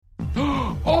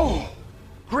Oh,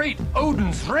 great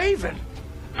Odin's raven.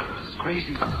 It's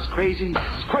crazy. It's crazy.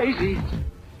 It's crazy.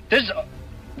 This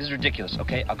is ridiculous.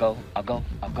 Okay, I'll go.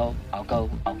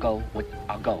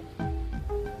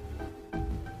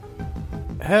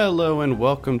 Hello and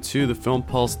welcome to the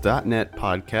FilmPulse.net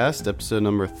podcast, episode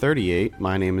number 38.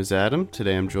 My name is Adam.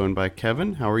 Today I'm joined by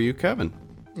Kevin. How are you, Kevin?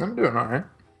 I'm doing all right.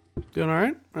 Doing all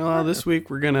right? Well, this week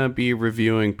we're going to be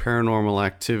reviewing Paranormal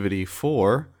Activity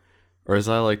 4, or as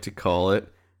I like to call it,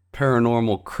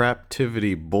 Paranormal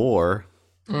Craptivity Bore.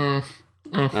 I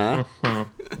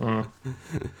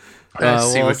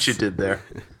see what you did there.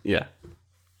 Yeah.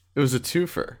 It was a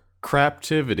twofer.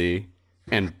 Craptivity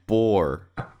and Bore.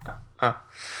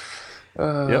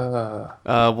 Yep.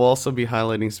 We'll also be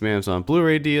highlighting some Amazon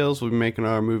Blu-ray deals. We'll be making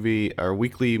our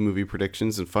weekly movie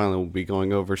predictions, and finally we'll be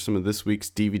going over some of this week's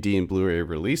DVD and Blu-ray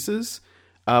releases.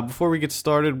 Before we get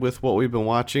started with what we've been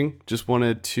watching, just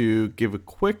wanted to give a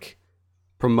quick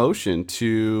promotion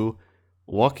to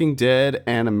Walking Dead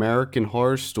and American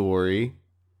Horror Story.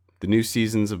 The new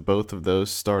seasons of both of those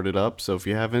started up, so if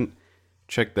you haven't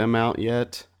checked them out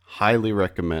yet, highly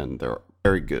recommend. They're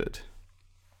very good.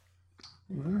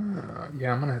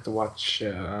 Yeah, I'm gonna have to watch.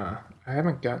 I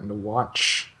haven't gotten to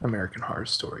watch American Horror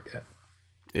Story yet.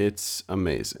 It's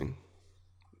amazing.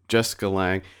 Jessica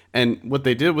Lange. And what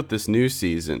they did with this new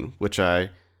season, which I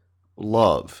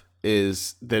love,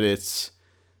 is that it's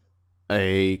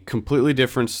a completely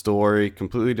different story,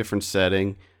 completely different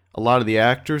setting. A lot of the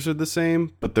actors are the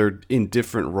same, but they're in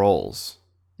different roles.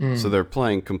 So they're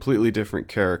playing completely different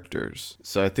characters.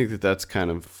 So I think that that's kind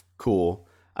of cool.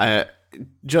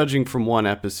 Judging from one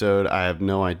episode, I have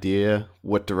no idea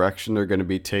what direction they're going to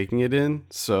be taking it in.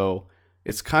 So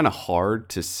it's kind of hard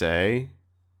to say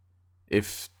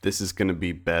if this is going to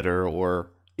be better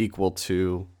or equal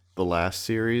to the last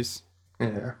series.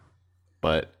 Yeah.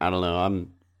 But I don't know.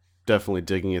 I'm definitely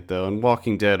digging it, though. And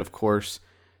Walking Dead, of course,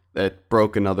 that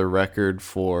broke another record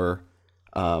for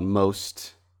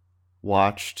most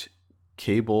watched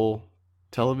cable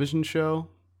television show,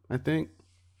 I think.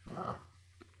 Wow.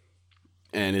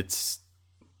 And it's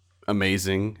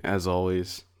amazing, as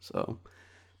always. So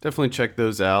definitely check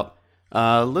those out.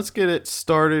 Let's get it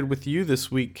started with you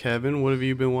this week, Kevin. What have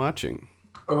you been watching?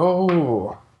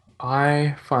 Oh,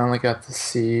 I finally got to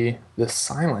see The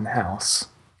Silent House.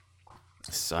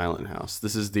 Silent House.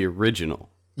 This is the original.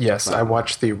 Yes, I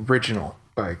watched the original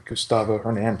by Gustavo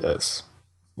Hernandez,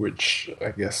 which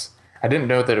I guess I didn't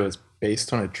know that it was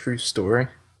based on a true story.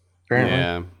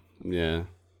 Apparently. Yeah.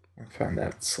 I found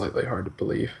that slightly hard to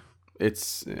believe.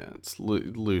 It's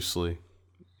loosely.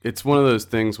 It's one of those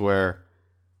things where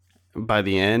by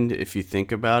the end, if you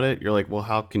think about it, you're like, well,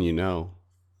 how can you know?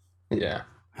 Yeah.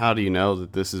 How do you know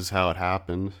that this is how it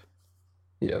happened?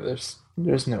 Yeah,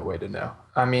 there's no way to know.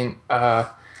 I mean,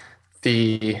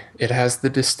 it has the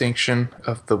distinction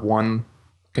of the one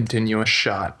continuous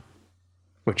shot,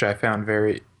 which I found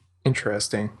very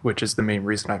interesting, which is the main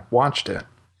reason I watched it.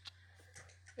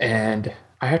 And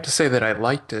I have to say that I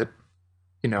liked it.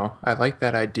 You know, I liked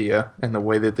that idea and the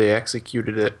way that they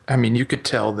executed it. I mean, you could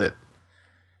tell that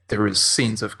there was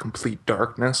scenes of complete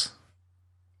darkness,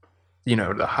 you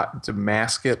know, to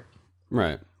mask it.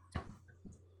 Right.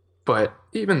 But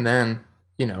even then,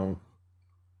 you know,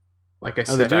 like I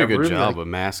said, they did a good really job of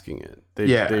masking it.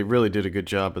 They really did a good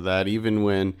job of that, even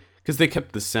when, because they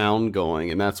kept the sound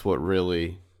going, and that's what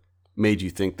really made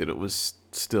you think that it was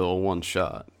still one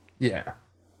shot. Yeah.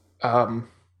 And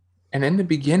in the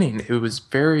beginning, it was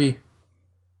very,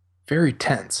 very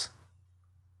tense.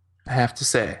 I have to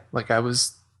say, like I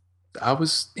was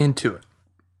into it.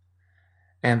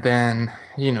 And then,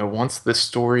 you know, once the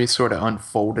story sort of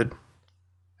unfolded,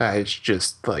 I was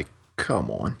just like, come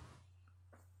on.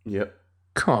 Yep.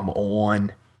 Come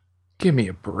on. Give me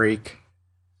a break.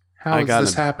 How is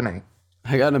this happening?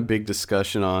 I got in a big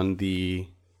discussion on the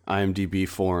IMDb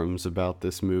forums about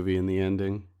this movie and the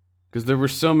ending. Because there were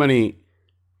so many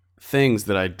things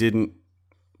that I didn't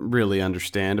really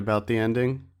understand about the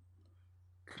ending.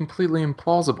 Completely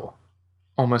implausible.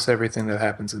 Almost everything that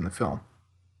happens in the film.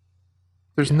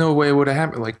 There's no way it would have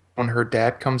happened. Like when her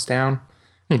dad comes down,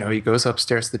 you know, he goes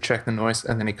upstairs to check the noise,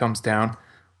 and then he comes down,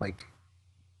 like,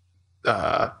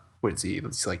 what is he?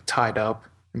 He's like tied up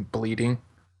and bleeding.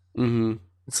 Mm-hmm.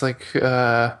 It's like,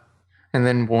 and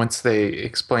then once they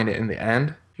explain it in the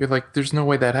end, you're like, there's no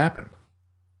way that happened.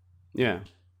 Yeah.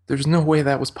 There's no way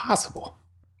that was possible.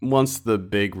 Once the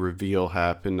big reveal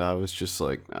happened, I was just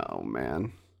like, oh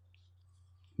man,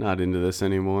 not into this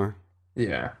anymore.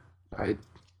 Yeah. I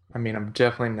mean, I'm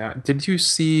definitely not. Did you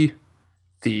see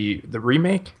the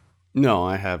remake? No,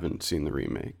 I haven't seen the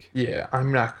remake. Yeah,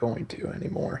 I'm not going to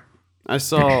anymore.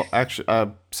 I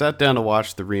sat down to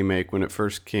watch the remake when it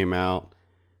first came out,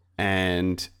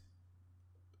 and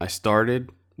I started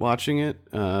watching it,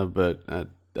 but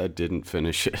I didn't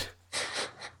finish it.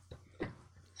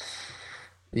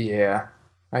 Yeah,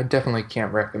 I definitely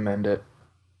can't recommend it.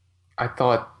 I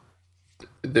thought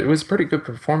it was a pretty good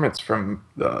performance from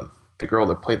the girl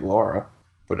that played Laura,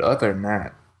 but other than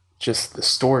that, just the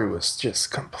story was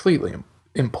just completely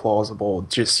implausible,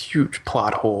 just huge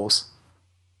plot holes.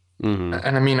 Hmm.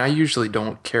 And I mean, I usually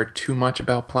don't care too much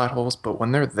about plot holes, but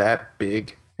when they're that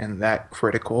big and that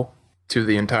critical to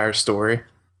the entire story,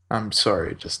 I'm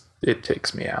sorry, it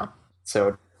takes me out.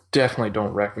 So definitely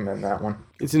don't recommend that one.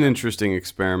 It's an interesting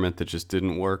experiment that just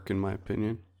didn't work, in my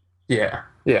opinion. Yeah,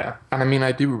 yeah. And I mean,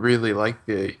 I do really like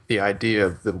the idea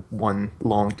of the one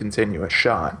long continuous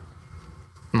shot.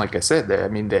 And like I said, they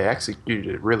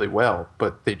executed it really well,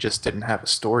 but they just didn't have a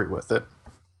story with it,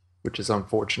 which is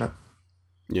unfortunate.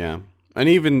 Yeah, and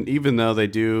even though they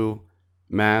do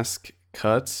mask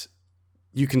cuts,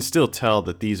 you can still tell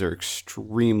that these are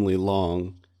extremely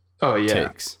long Oh yeah.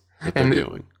 takes that they're And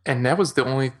doing. and that was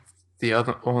the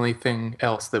other only thing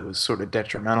else that was sort of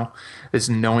detrimental is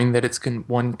knowing that it's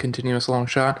one continuous long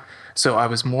shot. So I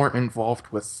was more involved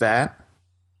with that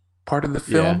part of the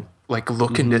Yeah. film, like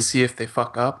looking to see if they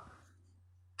fuck up,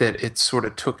 that it sort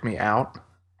of took me out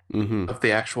Hmm. of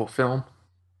the actual film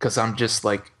because I'm just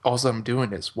like all I'm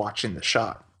doing is watching the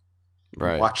shot,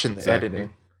 Right. watching the Exactly.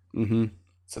 editing. Hmm.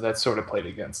 So that sort of played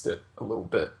against it a little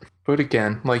bit. But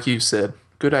again, like you said,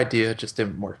 good idea, just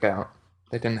didn't work out.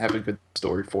 They didn't have a good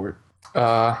story for it.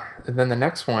 And then the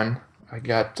next one I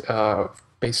got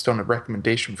based on a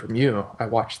recommendation from you. I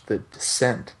watched The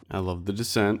Descent, I love The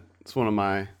Descent. It's one of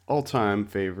my all-time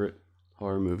favorite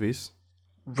horror movies.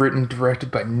 written directed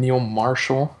by Neil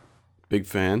Marshall. Big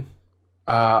fan.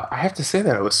 I have to say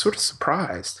that I was sort of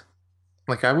surprised.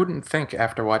 Like I wouldn't think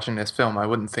after watching this film, I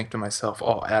wouldn't think to myself,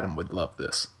 "Oh, Adam would love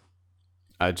this."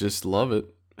 I just love it.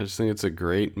 I just think it's a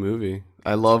great movie.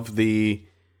 I love the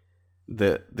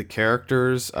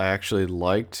characters. I actually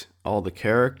liked all the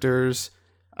characters.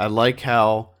 I like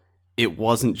how it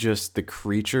wasn't just the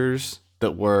creatures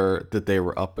that they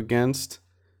were up against.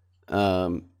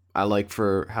 I like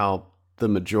for how the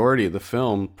majority of the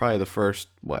film, probably the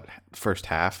first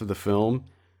half of the film,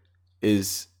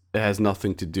 it has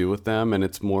nothing to do with them, and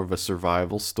it's more of a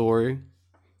survival story.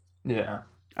 Yeah.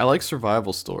 I like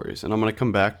survival stories, and I'm gonna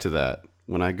come back to that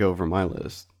when I go over my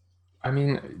list. I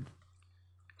mean,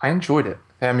 I enjoyed it.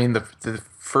 I mean, the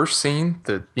first scene,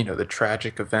 the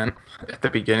tragic event at the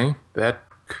beginning, that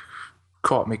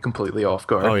caught me completely off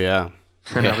guard. Oh yeah,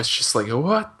 And I yeah. was just like,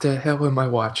 what the hell am I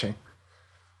watching?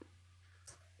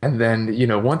 And then,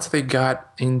 once they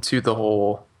got into the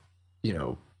whole,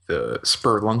 the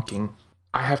spurlunking,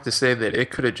 I have to say that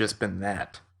it could have just been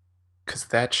that. Because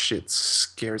that shit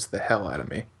scares the hell out of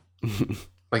me.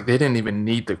 Like, they didn't even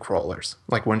need the crawlers.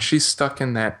 Like, when she's stuck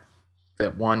in that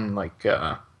one, like,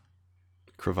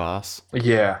 Crevasse.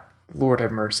 yeah, Lord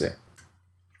have mercy.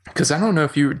 Because I don't know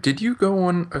if did you go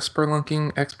on a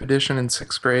spurlunking expedition in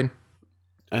sixth grade?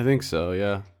 I think so.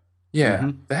 Yeah.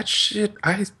 Yeah, that shit.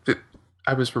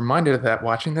 I was reminded of that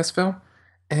watching this film,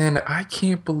 and I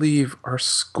can't believe our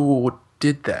school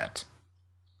did that.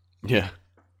 Yeah.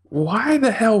 Why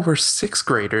the hell were sixth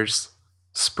graders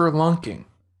spelunking?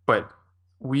 But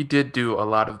we did do a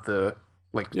lot of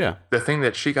Yeah. the thing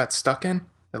that she got stuck in,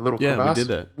 that little Yeah. We crevasse. did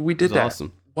that. We It did was that.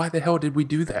 awesome. Why the hell did we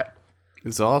do that?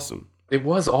 It's awesome. It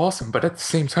was awesome, but at the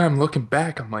same time, looking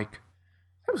back, I'm like,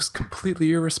 that was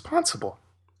completely irresponsible.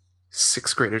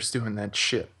 Sixth graders doing that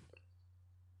shit.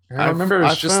 And I remember it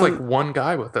was just like one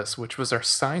guy with us, which was our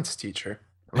science teacher.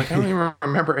 Like I don't even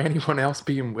remember anyone else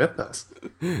being with us.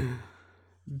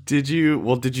 Did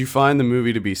you find the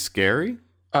movie to be scary?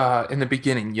 In the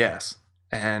beginning, yes.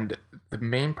 And the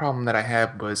main problem that I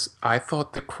had was I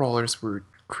thought the crawlers were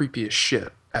creepy as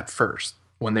shit at first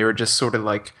when they were just sort of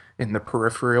like in the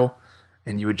peripheral,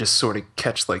 and you would just sort of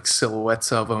catch like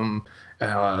silhouettes of them.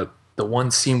 The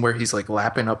one scene where he's like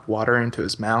lapping up water into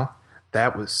his mouth,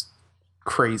 that was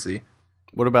crazy.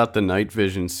 What about the night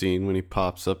vision scene when he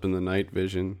pops up in the night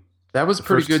vision? That was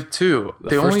pretty first- good too. The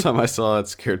first time I saw it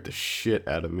scared the shit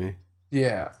out of me.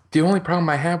 Yeah. The only problem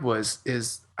I had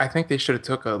is I think they should have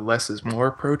took a less is more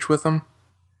approach with them,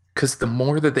 because the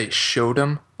more that they showed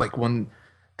them, like when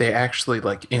they actually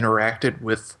like interacted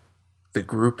with the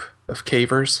group of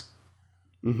cavers,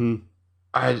 Mm-hmm.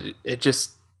 it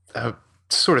just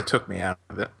sort of took me out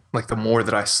of it. Like the more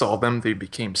that I saw them, they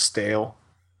became stale,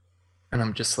 and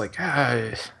I'm just like,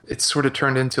 it sort of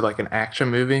turned into like an action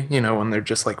movie, when they're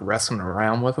just like wrestling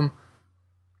around with them.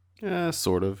 Yeah,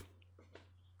 sort of.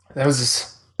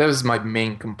 That That was my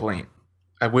main complaint.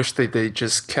 I wish they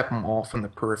just kept them off in the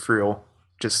peripheral.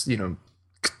 Just,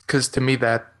 because to me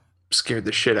that scared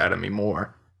the shit out of me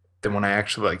more than when I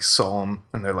actually like saw them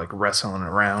and they're like wrestling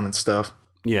around and stuff.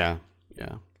 Yeah,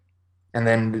 yeah. And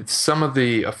then some of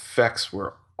the effects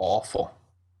were awful.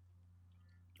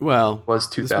 Well, It was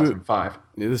 2005.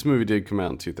 This movie did come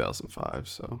out in 2005,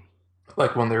 so.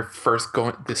 Like when they're first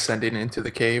descending into the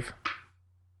cave.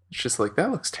 It's just like, that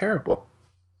looks terrible.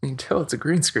 You can tell it's a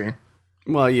green screen.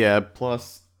 Well, yeah,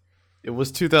 plus it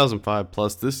was 2005,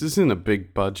 plus this isn't a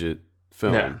big budget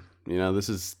film. No. This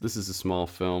is a small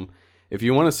film. If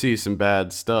you want to see some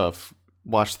bad stuff,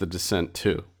 watch The Descent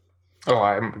 2. Oh,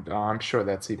 I'm sure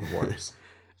that's even worse.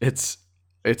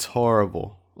 It's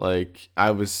horrible. Like,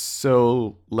 I was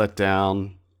so let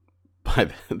down by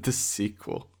the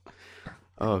sequel.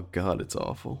 Oh god, it's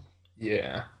awful.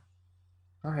 Yeah.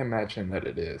 I imagine that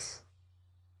it is.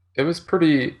 It was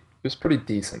pretty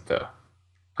decent though.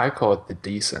 I call it the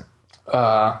decent.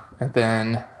 And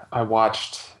then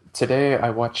today I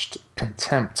watched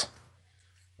Contempt,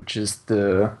 which is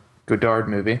the Godard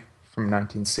movie from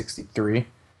 1963.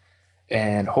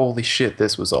 And holy shit,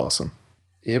 this was awesome.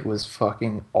 It was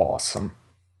fucking awesome.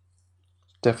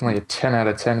 Definitely a 10 out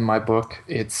of 10 in my book.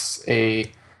 It's a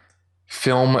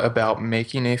film about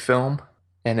making a film,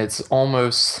 and it's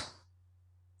almost,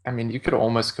 I mean, you could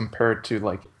almost compare it to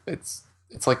like, it's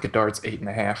like Godard's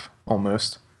 8.5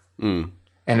 almost. Mm.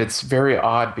 And it's very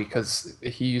odd because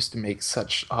he used to make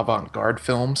such avant-garde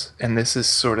films, and this is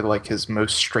sort of like his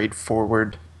most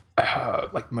straightforward,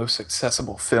 like most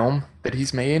accessible film that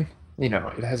he's made.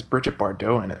 It has Brigitte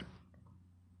Bardot in it,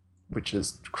 which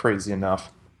is crazy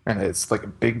enough. And it's like a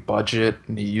big budget,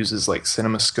 and he uses like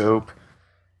CinemaScope.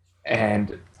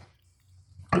 And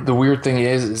the weird thing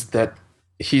is that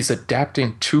he's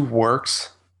adapting two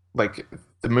works. Like,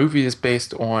 the movie is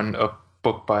based on a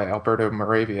book by Alberto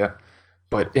Moravia,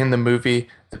 but in the movie,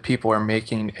 the people are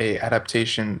making a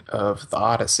adaptation of the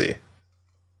Odyssey.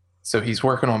 So he's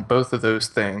working on both of those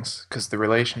things because the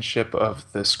relationship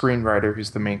of the screenwriter,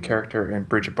 who's the main character, and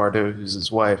Brigitte Bardot, who's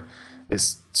his wife,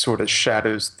 is sort of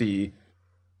shadows the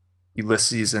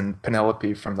Ulysses and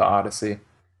Penelope from the Odyssey.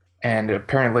 And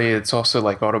apparently it's also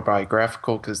like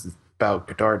autobiographical because it's about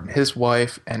Godard and his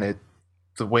wife, and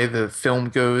the way the film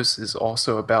goes is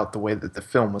also about the way that the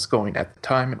film was going at the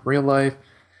time in real life.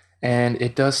 And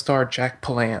it does star Jack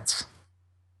Palance,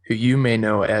 who you may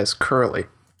know as Curly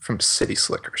from City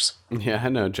Slickers. Yeah, I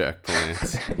know Jack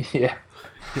Palance. Yeah.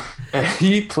 And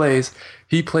he plays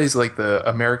like the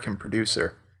American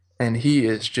producer, and he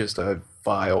is just a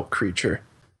vile creature.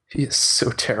 He is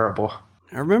so terrible.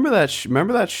 I remember that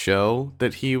show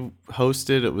that he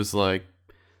hosted. It was like,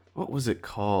 what was it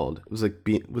called? It was like,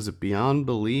 was it Beyond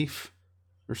Belief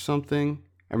or something?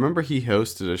 I remember he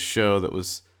hosted a show that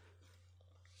was,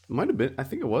 might have been, I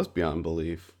think it was Beyond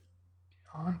Belief.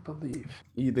 Beyond Belief.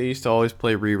 They used to always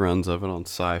play reruns of it on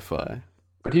Sci-Fi.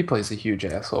 But he plays a huge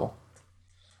asshole.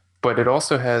 But it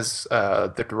also has,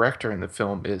 the director in the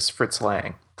film is Fritz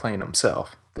Lang, playing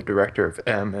himself, the director of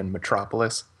M and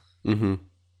Metropolis. Mm-hmm.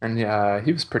 And yeah,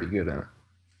 he was pretty good in it.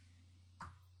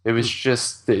 It was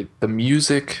just the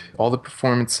music, all the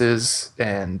performances,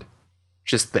 and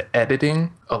just the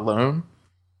editing alone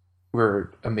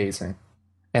were amazing.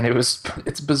 And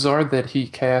it's bizarre that he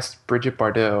cast Brigitte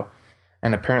Bardot,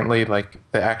 and apparently like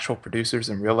the actual producers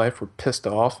in real life were pissed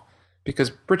off because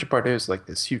Brigitte Bardot is like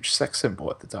this huge sex symbol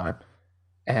at the time.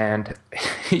 And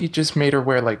he just made her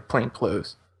wear like plain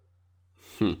clothes.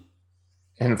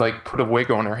 And like put a wig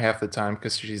on her half the time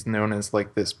because she's known as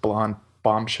like this blonde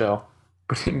bombshell.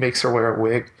 But he makes her wear a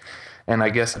wig. And I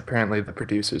guess apparently the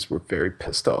producers were very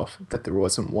pissed off that there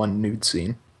wasn't one nude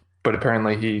scene. But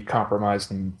apparently he compromised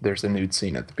and there's a nude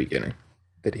scene at the beginning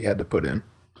that he had to put in.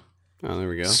 Oh, there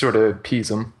we go. Sort of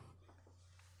appease him.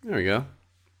 There we go.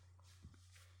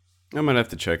 I might have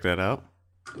to check that out.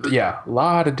 Yeah, a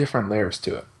lot of different layers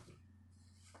to it.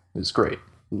 It was great.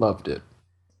 Loved it.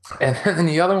 And then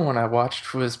the other one I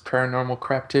watched was Paranormal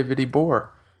Craptivity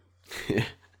Boar.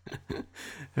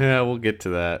 Yeah, we'll get to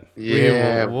that.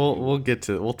 Yeah.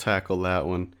 We'll tackle that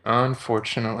one.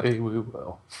 Unfortunately, we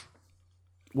will.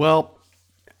 Well,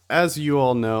 as you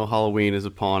all know, Halloween is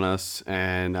upon us,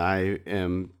 and I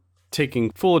am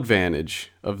taking full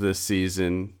advantage of this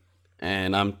season,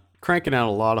 and I'm cranking out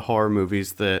a lot of horror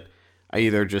movies that I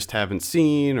either just haven't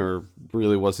seen or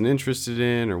really wasn't interested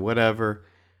in or whatever.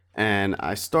 And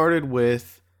I started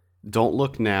with Don't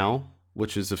Look Now,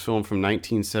 which is a film from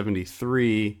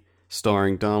 1973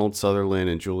 starring Donald Sutherland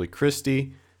and Julie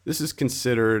Christie. This is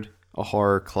considered a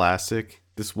horror classic.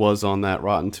 This was on that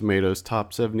Rotten Tomatoes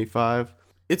top 75.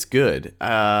 It's good.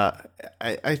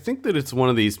 I think that it's one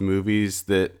of these movies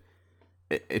that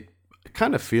it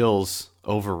kind of feels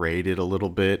overrated a little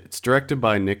bit. It's directed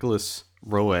by Nicholas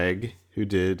Roeg, who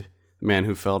did Man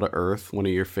Who Fell to Earth, one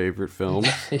of your favorite films.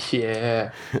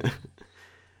 Yeah.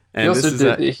 And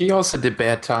He also did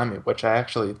Bad Timing, which I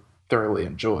actually thoroughly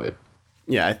enjoyed.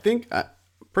 yeah, I'm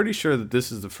pretty sure that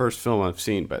this is the first film I've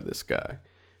seen by this guy.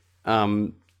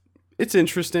 It's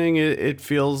interesting. It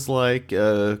feels like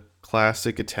a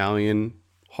classic Italian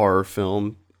horror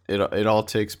film. It all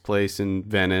takes place in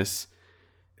Venice,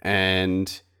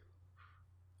 and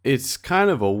it's kind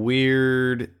of a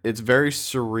weird. It's very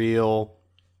surreal,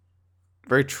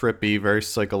 very trippy, very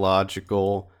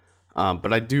psychological.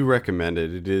 But I do recommend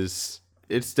it.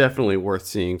 It's definitely worth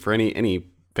seeing for any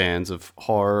fans of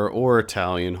horror or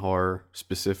Italian horror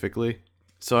specifically.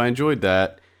 So I enjoyed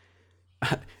that.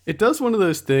 It does one of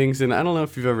those things, and I don't know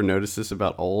if you've ever noticed this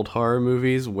about old horror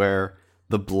movies, where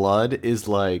the blood is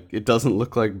like, it doesn't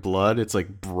look like blood, it's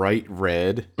like bright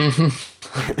red.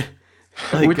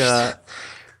 Like,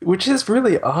 Which is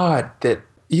really odd that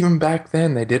even back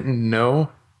then they didn't know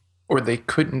or they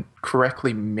couldn't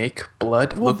correctly make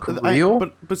blood look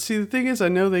real. But see, the thing is, I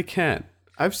know they can.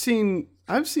 I've seen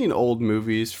old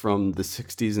movies from the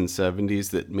 60s and 70s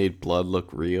that made blood look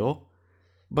real.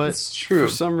 But It's true.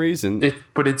 for some reason,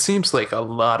 But it seems like a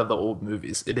lot of the old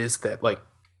movies, it is that like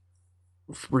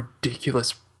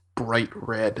ridiculous bright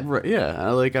red. right, yeah,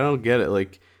 I don't get it.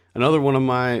 Like, another one of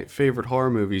my favorite horror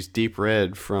movies, Deep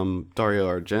Red from Dario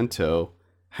Argento,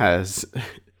 has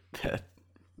that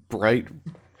bright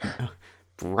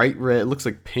red. It looks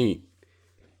like paint.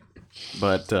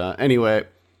 But anyway,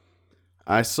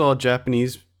 I saw a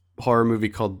Japanese horror movie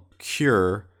called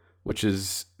Cure, which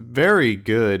is very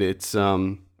good. It's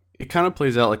it kind of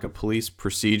plays out like a police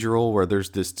procedural where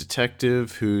there's this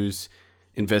detective who's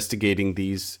investigating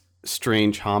these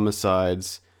strange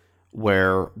homicides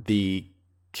where the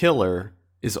killer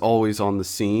is always on the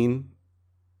scene.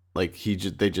 Like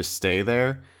they just stay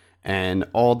there, and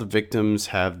all the victims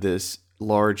have this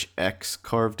large X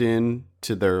carved in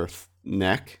to their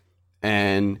neck,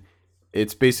 and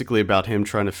it's basically about him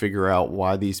trying to figure out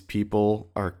why these people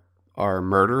are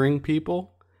murdering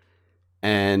people.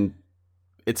 And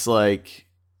it's like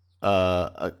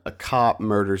a cop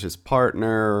murders his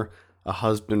partner, a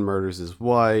husband murders his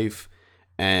wife,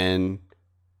 and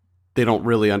they don't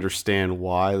really understand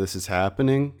why this is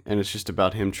happening, and it's just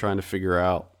about him trying to figure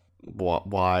out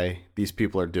why these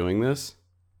people are doing this.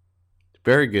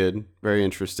 Very good, very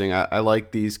interesting. I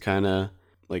like these kind of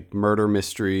like murder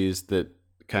mysteries that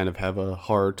kind of have a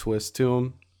horror twist to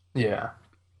them. Yeah.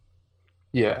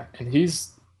 Yeah, and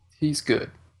he's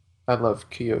good. I love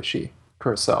Kiyoshi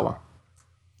Kurosawa.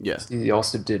 Yes. He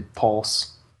also did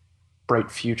Pulse,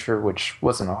 Bright Future, which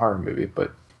wasn't a horror movie,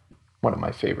 but one of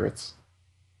my favorites.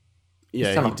 He's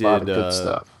Yeah, done he a did. lot of good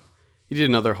stuff. He did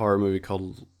another horror movie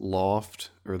called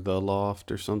Loft or The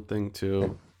Loft or something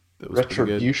too. That was pretty good.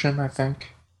 Retribution, I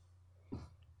think.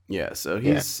 Yeah, so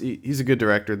he's a good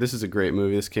director. This is a great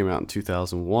movie. This came out in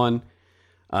 2001.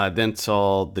 Then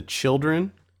saw The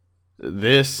Children.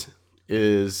 This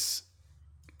is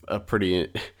a pretty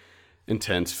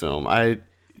intense film.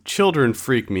 Children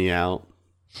freak me out.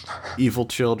 Evil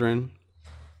children.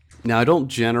 Now, I don't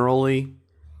generally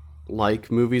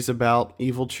like movies about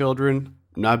evil children.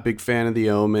 I'm not a big fan of The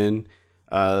Omen.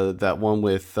 That one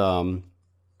with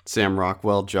Sam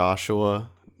Rockwell, Joshua.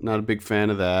 Not a big fan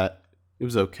of that. It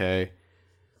was okay.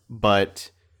 But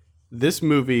this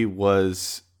movie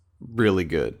was really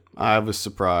good. I was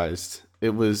surprised.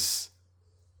 It was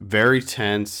very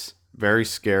tense, very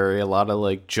scary, a lot of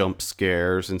like jump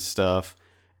scares and stuff.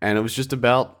 And it was just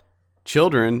about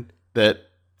children that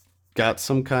got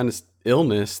some kind of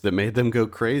illness that made them go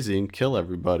crazy and kill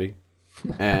everybody.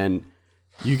 And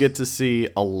you get to see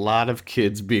a lot of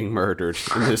kids being murdered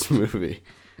in this movie.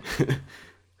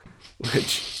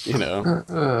 Which,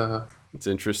 it's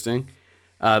interesting.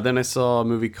 Then I saw a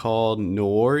movie called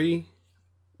Nori.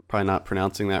 Probably not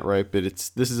pronouncing that right, but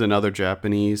this is another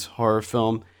Japanese horror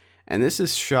film. And this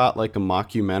is shot like a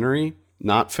mockumentary,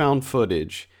 not found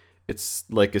footage. It's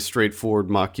like a straightforward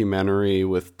mockumentary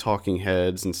with talking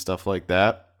heads and stuff like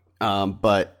that.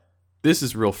 But this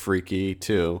is real freaky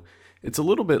too. It's a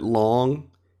little bit long.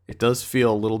 It does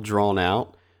feel a little drawn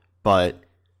out, but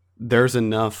there's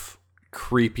enough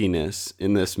creepiness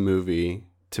in this movie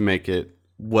to make it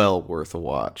well worth a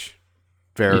watch.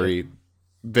 Very,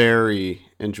 very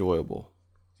enjoyable.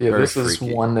 Yeah, Very this freaky. is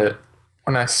one that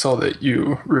when I saw that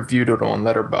you reviewed it on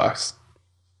Letterboxd,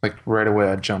 like right away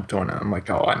I jumped on it. I'm like,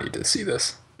 oh, I need to see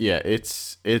this. Yeah,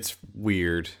 it's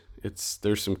weird.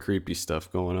 There's some creepy stuff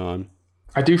going on.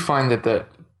 I do find that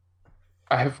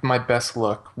I have my best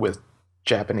luck with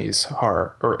Japanese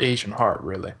horror or Asian horror,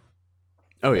 really.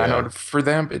 Oh I yeah. know for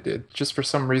them, it just for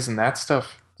some reason that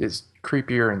stuff is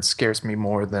creepier and scares me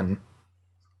more than,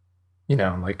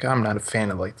 like I'm not a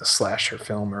fan of like the slasher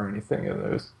film or anything of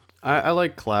those. I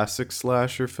like classic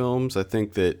slasher films. I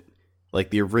think that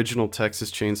like the original Texas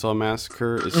Chainsaw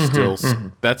Massacre is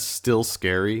that's still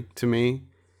scary to me.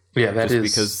 Yeah, that Just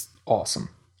is because awesome,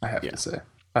 I have yeah. to say.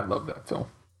 I love that film.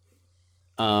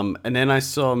 And then I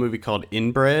saw a movie called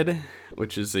Inbred,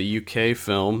 which is a UK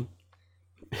film.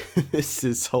 This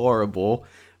is horrible.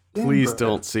 Please Inbred.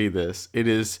 don't see this.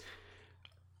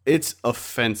 It's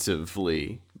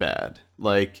offensively bad.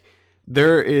 Like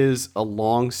there is a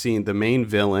long scene. The main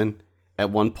villain at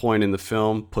one point in the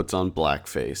film puts on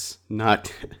blackface.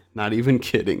 Not not even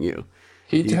kidding you.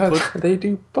 He He does. put They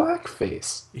do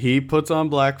blackface. he puts on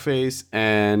blackface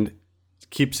and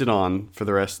keeps it on for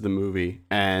the rest of the movie.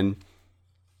 And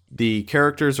the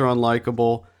characters are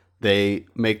unlikable. They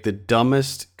make the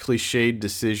dumbest cliched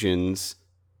decisions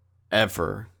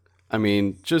ever. I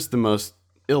mean, just the most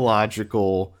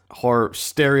illogical horror,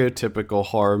 stereotypical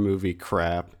horror movie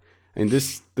crap. And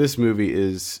this movie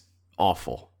is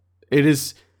awful. It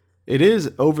is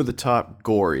over the top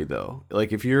gory though.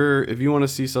 Like if you want to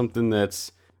see something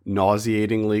that's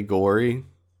nauseatingly gory,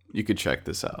 you could check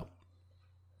this out.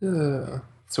 So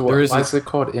There is why a- is it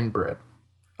called Inbred?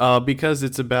 Because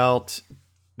it's about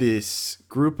this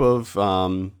group of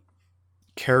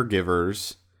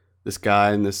caregivers, this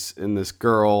guy and this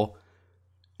girl,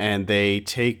 and they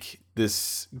take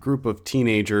this group of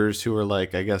teenagers who are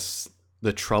like, I guess,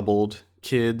 the troubled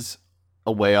kids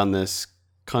away on this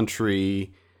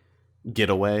country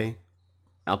getaway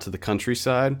out to the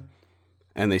countryside,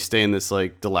 and they stay in this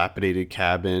like dilapidated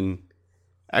cabin.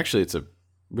 Actually, it's a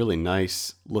really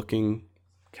nice looking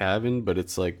cabin, but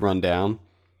it's like run down.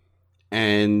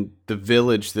 And the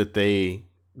village that they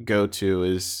go to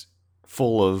is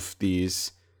full of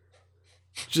these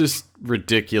just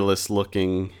ridiculous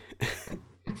looking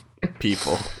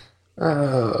people,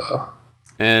 Oh,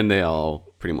 and they all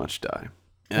pretty much die.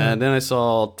 And then I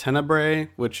saw Tenebrae,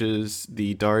 which is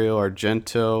the Dario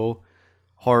Argento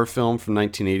horror film from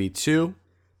 1982.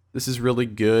 This is really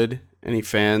good. Any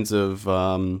fans of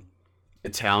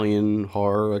Italian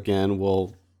horror again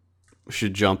will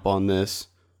should jump on this.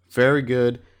 Very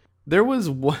good. There was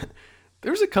one.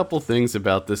 There's a couple things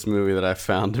about this movie that I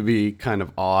found to be kind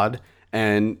of odd,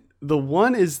 and the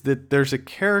one is that there's a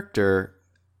character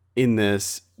in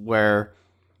this where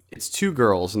it's two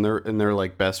girls and they're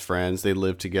like best friends. They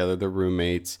live together. They're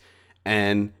roommates,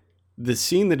 and the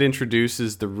scene that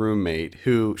introduces the roommate,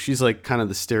 who she's like kind of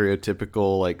the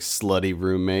stereotypical like slutty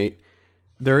roommate.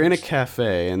 They're in a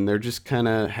cafe and they're just kind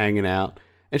of hanging out,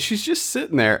 and she's just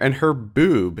sitting there, and her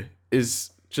boob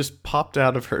is just popped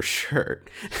out of her shirt.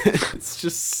 It's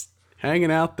just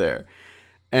hanging out there.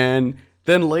 And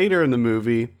then later in the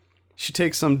movie, she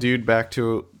takes some dude back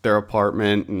to their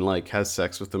apartment and like has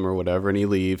sex with him or whatever, and he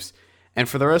leaves. And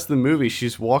for the rest of the movie,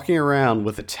 she's walking around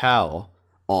with a towel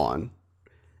on,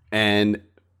 and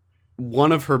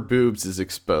one of her boobs is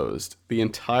exposed the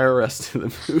entire rest of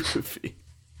the movie.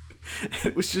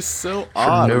 It was just so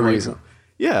odd. no I'm like, reason.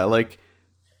 yeah, like,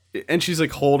 and she's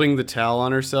like holding the towel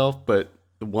on herself, but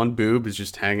the one boob is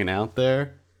just hanging out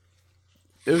there.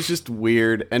 It was just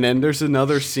weird. And then there's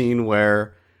another scene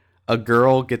where a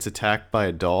girl gets attacked by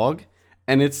a dog,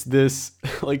 and it's this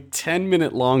like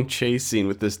 10-minute long chase scene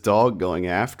with this dog going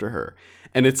after her.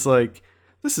 And it's like,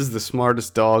 this is the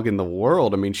smartest dog in the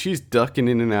world. I mean, she's ducking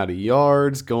in and out of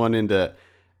yards, going into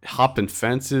hopping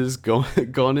fences,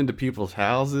 going into people's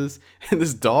houses, and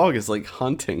this dog is like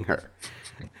hunting her.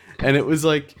 And it was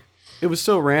like, it was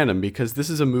so random because this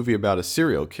is a movie about a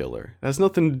serial killer. It has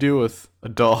nothing to do with a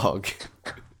dog.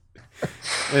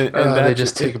 and They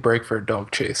just take a break for a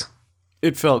dog chase.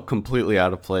 it felt completely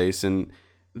out of place, and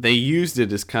they used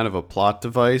it as kind of a plot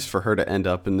device for her to end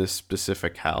up in this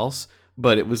specific house,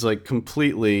 but it was like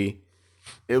completely,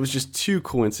 it was just too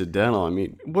coincidental. I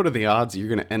mean, what are the odds that you're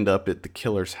going to end up at the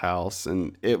killer's house?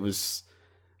 And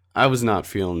I was not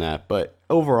feeling that, but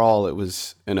overall it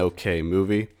was an okay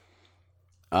movie.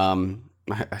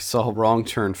 I saw Wrong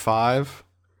Turn 5.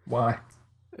 Why?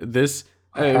 This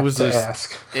I it have was to just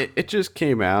ask. it just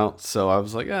came out, so I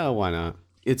was like, oh, why not?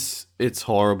 It's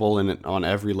horrible and on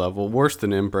every level, worse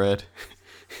than Inbred.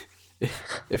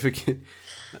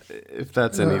 If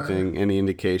that's anything, any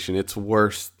indication, it's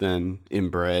worse than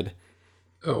Inbred.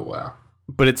 Oh wow.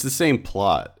 But it's the same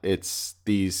plot. It's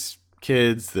these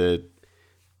kids that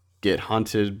get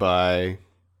hunted by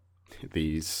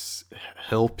these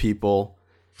hill people.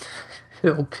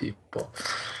 Hill people.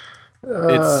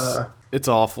 It's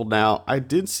awful. Now, I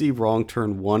did see Wrong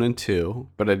Turn 1 and 2,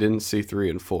 but I didn't see 3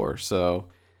 and 4, so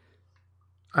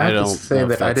I have to don't say know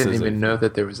if that I that didn't says even know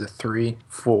that there was a 3,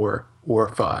 4, or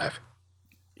 5.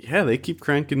 yeah, they keep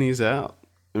cranking these out.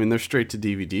 I mean, they're straight to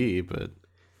DVD, but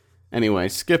anyway,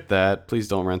 skip that. Please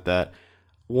don't rent that.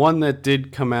 One that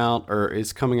did come out or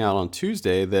is coming out on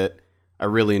Tuesday that I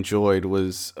really enjoyed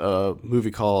was a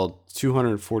movie called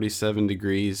 247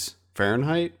 Degrees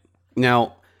Fahrenheit.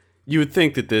 Now, you would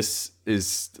think that this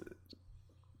is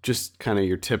just kind of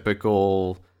your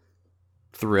typical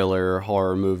thriller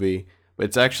horror movie,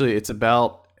 but it's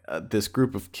about this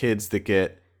group of kids that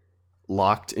get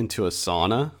locked into a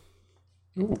sauna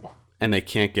Ooh. and they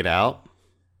can't get out,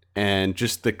 and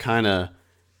just the kind of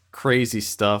crazy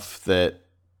stuff that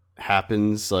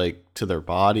happens like to their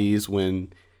bodies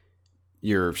when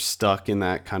you're stuck in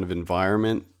that kind of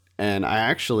environment. And I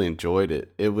actually enjoyed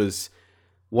it. It was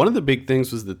one of the big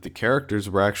things was that the characters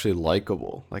were actually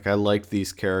likable. Like, I liked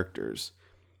these characters,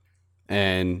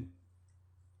 and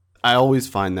I always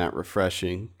find that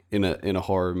refreshing in a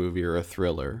horror movie or a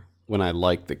thriller when I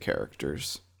like the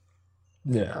characters.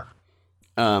 Yeah.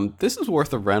 This is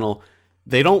worth a rental.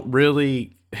 They don't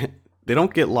really they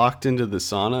don't get locked into the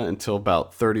sauna until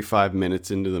about 35 minutes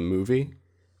into the movie.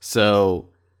 So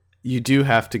you do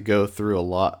have to go through a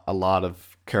lot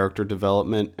of character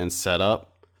development and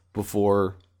setup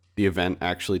before the event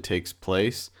actually takes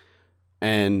place.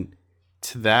 And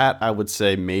to that, I would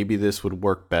say maybe this would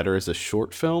work better as a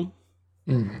short film.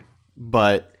 Mm.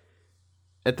 But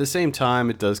at the same time,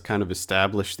 it does kind of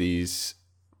establish these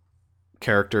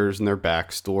characters and their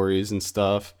backstories and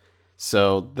stuff.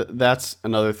 So that's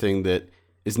another thing that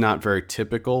is not very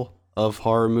typical of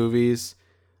horror movies,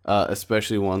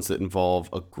 especially ones that involve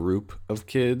a group of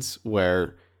kids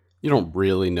where you don't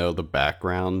really know the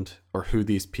background or who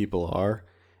these people are.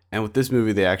 And with this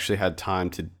movie, they actually had time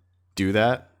to do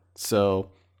that. So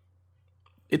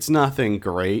it's nothing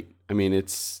great. I mean,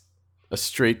 it's a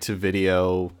straight to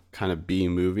video kind of B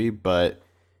movie, but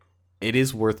it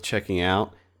is worth checking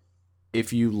out.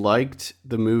 If you liked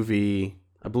the movie,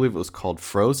 I believe it was called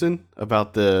Frozen,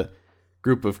 about the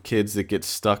group of kids that get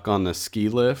stuck on the ski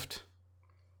lift,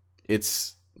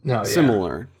 it's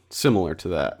similar to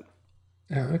that.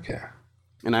 Oh, okay.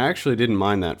 And I actually didn't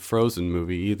mind that Frozen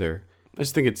movie either. I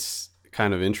just think it's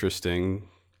kind of interesting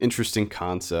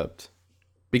concept,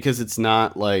 because it's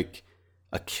not like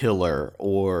a killer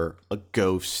or a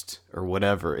ghost or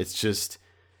whatever. It's just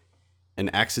an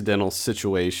accidental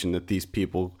situation that these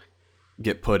people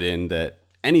get put in, that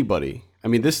anybody, I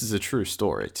mean, this is a true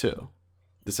story too.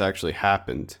 This actually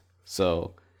happened.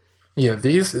 So Yeah,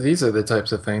 these are the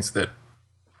types of things that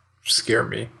scare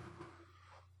me.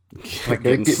 Like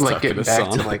getting getting back to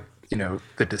sauna. like,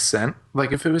 The Descent.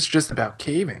 Like if it was just about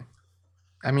caving,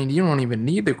 I mean, you don't even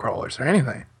need the crawlers or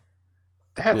anything.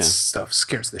 That Yeah. stuff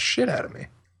scares the shit out of me.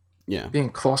 Yeah.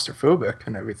 Being claustrophobic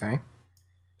and everything.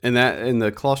 And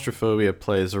the claustrophobia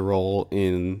plays a role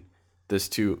in this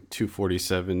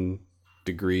 247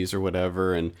 degrees or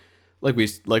whatever. And like we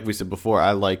said before,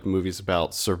 I like movies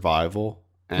about survival,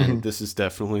 and this is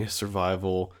definitely a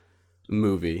survival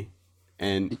movie.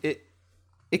 And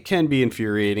it can be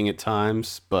infuriating at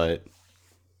times, but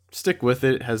stick with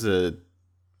it. It has a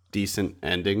decent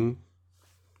ending.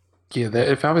 Yeah,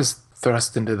 if I was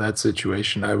thrust into that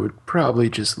situation, I would probably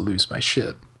just lose my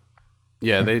shit.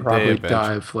 Yeah, they Probably eventually.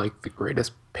 die of like the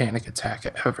greatest panic attack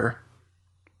ever.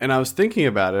 And I was thinking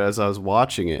about it as I was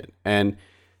watching it, and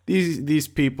these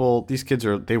kids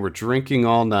they were drinking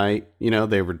all night.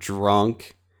 They were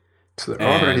drunk, So they're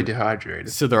already And- dehydrated.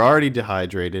 so they're already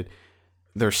dehydrated.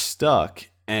 They're stuck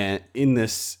and in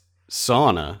this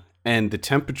sauna, and the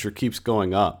temperature keeps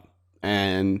going up,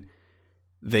 and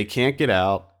they can't get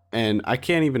out. And I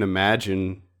can't even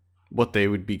imagine what they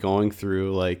would be going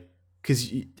through, like,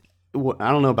 because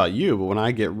I don't know about you, but when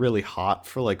I get really hot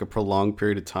for like a prolonged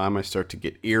period of time, I start to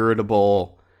get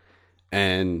irritable,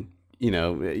 and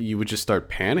you would just start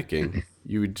panicking.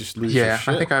 You would just lose your Yeah,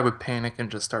 shit. I think I would panic and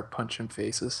just start punching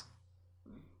faces.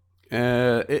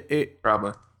 It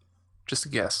Probably. Just a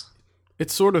guess. it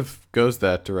sort of goes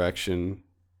that direction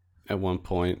at one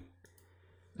point.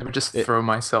 I would just throw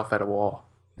myself at a wall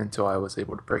until I was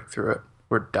able to break through it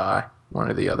or die, one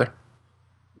or the other.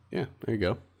 Yeah, there you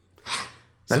go.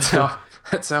 That's how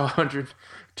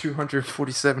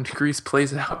 247 degrees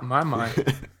plays out in my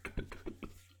mind.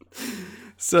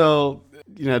 So,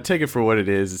 take it for what it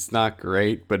is. It's not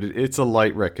great, but it's a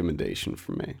light recommendation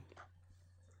for me.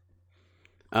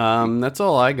 That's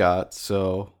all I got.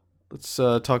 So let's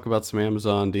talk about some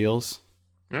Amazon deals.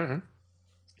 Mm-hmm.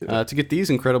 To get these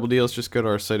incredible deals, just go to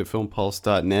our site at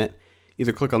filmpulse.net.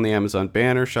 Either click on the Amazon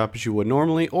banner, shop as you would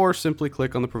normally, or simply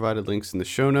click on the provided links in the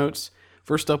show notes.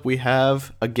 First up, we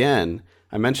have, again,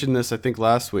 I mentioned this I think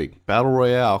last week, Battle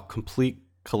Royale Complete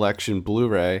Collection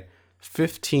Blu-ray,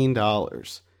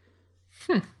 $15.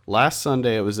 Last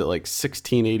Sunday it was at like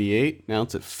 $16.88. Now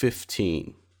it's at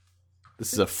 $15.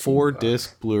 This is a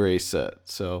 4-disc Blu-ray set.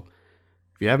 So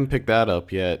if you haven't picked that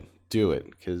up yet, do it,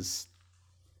 because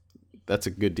that's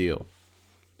a good deal.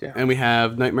 Yeah. And we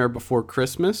have Nightmare Before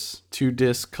Christmas,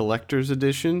 2-disc collector's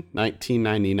edition,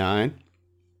 $19.99.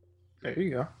 There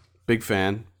you go. Big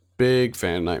fan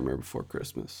of Nightmare Before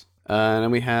Christmas. And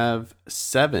then we have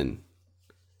Seven,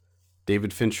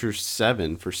 David Fincher's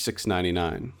Seven for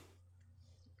 $6.99.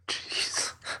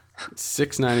 Jeez.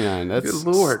 $6.99. That's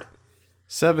Good Lord.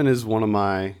 Seven is one of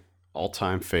my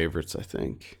all-time favorites, I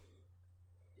think.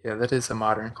 Yeah, that is a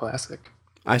modern classic.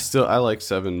 I like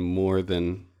Seven more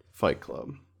than Fight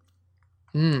Club.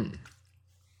 Yep,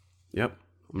 I'm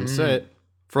gonna say it.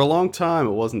 For a long time,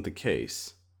 it wasn't the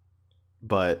case,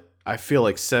 but I feel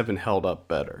like Seven held up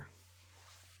better.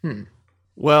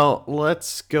 Well,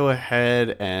 let's go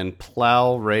ahead and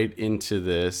plow right into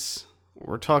this.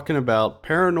 We're talking about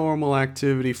Paranormal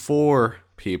Activity 4,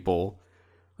 people.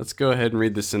 Let's go ahead and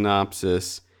read the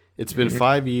synopsis. It's been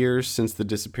 5 years since the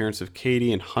disappearance of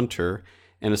Katie and Hunter,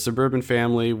 and a suburban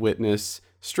family witness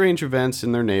strange events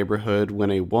in their neighborhood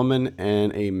when a woman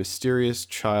and a mysterious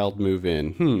child move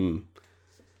in.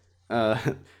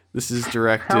 This is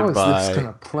directed How is by... this going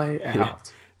to play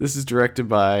out? This is directed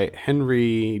by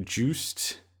Henry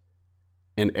Joost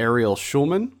and Ariel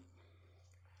Schulman.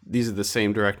 These are the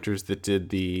same directors that did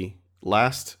the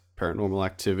last Paranormal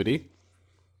Activity.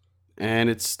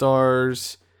 And it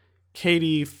stars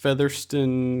Katie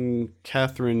Featherston,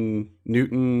 Catherine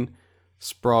Newton,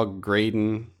 Sprague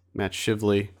Graydon, Matt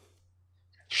Shively,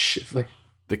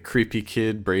 the creepy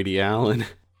kid Brady Allen.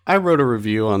 I wrote a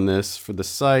review on this for the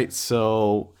site,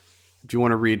 so if you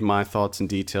want to read my thoughts in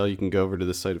detail, you can go over to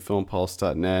the site at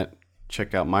filmpulse.net,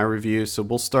 check out my review. So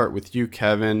we'll start with you,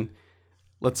 Kevin.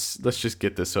 Let's just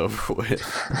get this over with.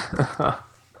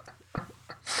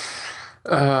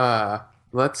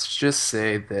 Let's just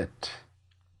say that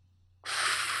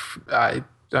I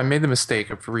made the mistake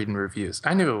of reading reviews.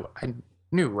 I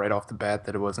knew right off the bat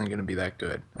that it wasn't going to be that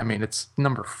good. I mean, it's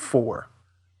number 4.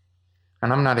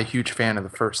 And I'm not a huge fan of the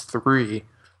first 3.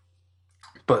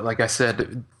 But like I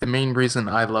said, the main reason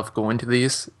I love going to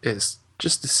these is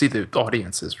just to see the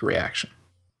audience's reaction.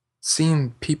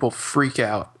 Seeing people freak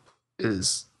out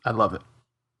I love it.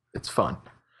 It's fun.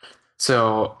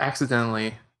 So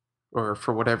accidentally, or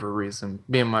for whatever reason,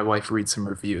 me and my wife read some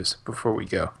reviews before we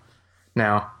go.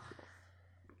 Now,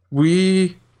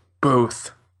 we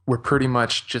both were pretty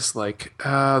much just like,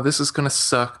 this is going to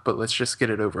suck, but let's just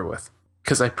get it over with.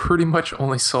 Because I pretty much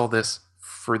only saw this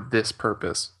for this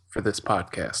purpose, for this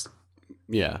podcast.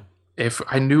 Yeah. If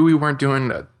I knew we weren't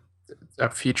doing a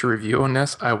feature review on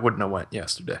this, I wouldn't have went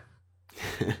yesterday.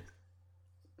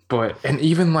 And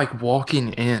even like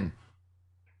walking in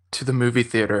to the movie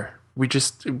theater, we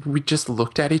just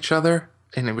looked at each other,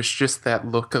 and it was just that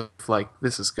look of like,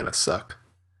 this is gonna suck,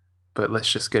 but let's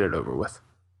just get it over with.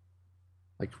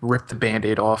 Like, rip the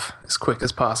Band-Aid off as quick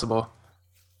as possible.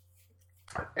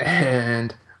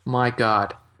 And my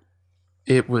God,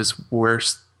 it was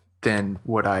worse than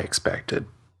what I expected.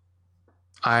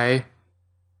 I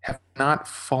have not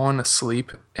fallen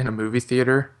asleep in a movie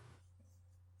theater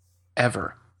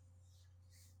ever.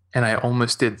 And I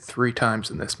almost did 3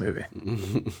 times in this movie.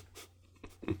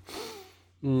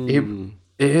 And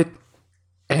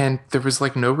there was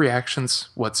like no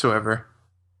reactions whatsoever.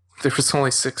 There was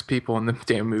only 6 people in the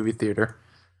damn movie theater.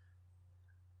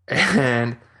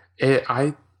 And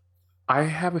I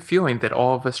have a feeling that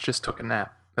all of us just took a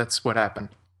nap. That's what happened.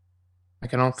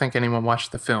 Like, I don't think anyone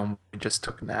watched the film. We just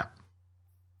took a nap.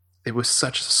 It was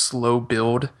such a slow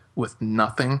build with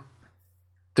nothing.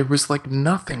 There was like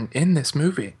nothing in this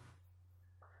movie.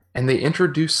 And they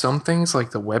introduced some things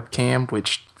like the webcam,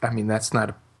 which, I mean, that's not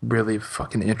a really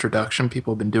fucking introduction.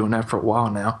 People have been doing that for a while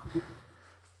now.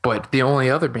 But the only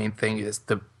other main thing is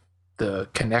the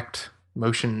Kinect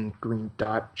motion green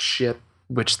dot shit,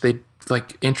 which they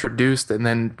like introduced and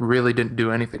then really didn't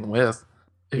do anything with.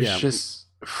 It was just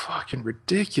fucking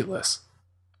ridiculous.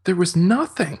 There was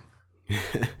nothing.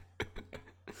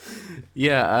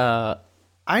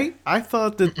 I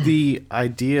thought that the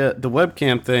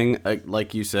webcam thing,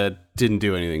 like you said, didn't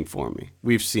do anything for me.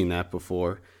 We've seen that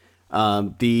before.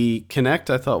 The Kinect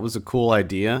I thought was a cool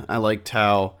idea. I liked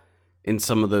how in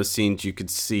some of those scenes you could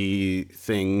see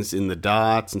things in the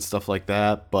dots and stuff like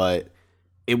that, but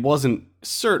it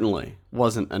certainly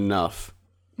wasn't enough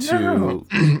No.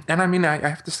 And I mean, I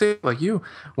have to say, like you,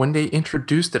 when they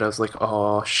introduced it, I was like,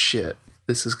 oh shit,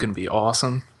 this is gonna be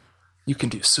awesome. You can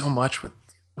do so much with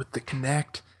the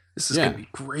Kinect. This is Yeah. gonna be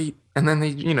great. And then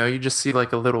you just see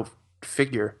like a little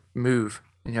figure move,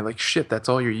 and you're like, shit, that's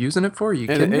all you're using it for? Are you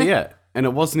kidding me? Yeah, and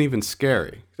it wasn't even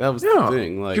scary. That was No, the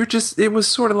thing. Like, it was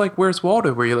sort of like Where's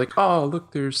Waldo, where you're like, oh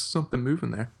look, there's something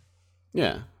moving there.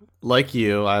 yeah, like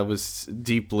you, I was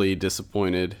deeply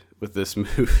disappointed with this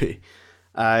movie.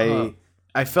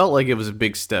 I felt like it was a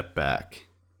big step back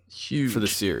Huge. for the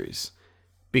series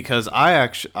because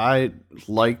I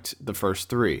liked the first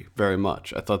three very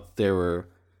much. I thought they were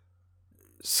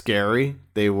scary.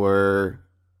 They were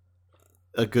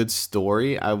a good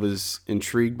story. I was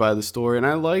intrigued by the story, and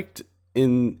I liked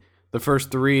in the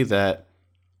first three that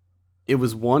it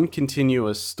was one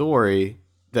continuous story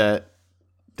that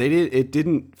it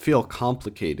didn't feel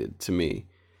complicated to me.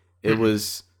 It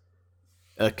was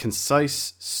a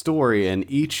concise story, and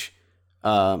each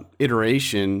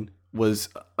iteration was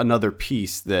another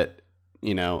piece that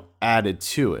added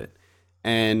to it.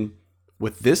 And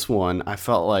with this one, I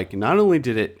felt like not only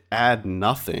did it add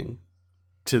nothing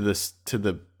to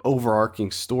the overarching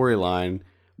storyline,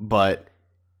 but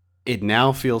it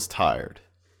now feels tired.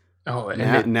 Oh,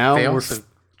 and Now they we're also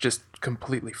just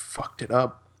completely fucked it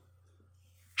up.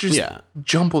 Just Yeah.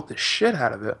 jumbled the shit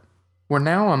out of it. Where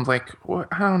now I'm like, what?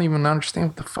 I don't even understand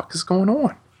what the fuck is going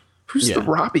on. Who's the Yeah.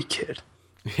 Robbie kid?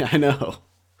 Yeah, I know.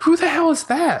 Who the hell is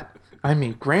that? I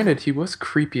mean, granted, he was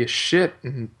creepy as shit,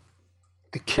 and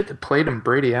the kid that played him,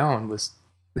 Brady Allen,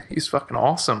 he's fucking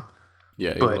awesome.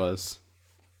 Yeah, it But- was.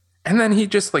 And then he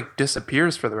just like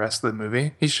disappears for the rest of the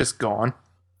movie. He's just gone.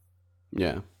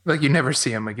 Yeah. Like you never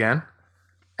see him again.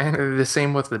 And the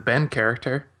same with the Ben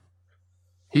character.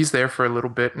 He's there for a little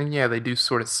bit, and yeah, they do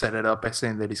sort of set it up by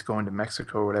saying that he's going to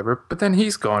Mexico or whatever, but then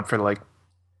he's gone for like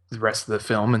the rest of the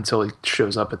film until he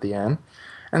shows up at the end.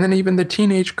 And then even the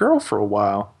teenage girl for a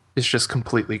while is just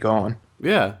completely gone.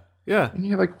 Yeah. Yeah. And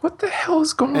you're like, what the hell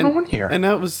is going on here? And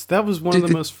that was one of the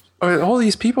most. All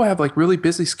these people have like really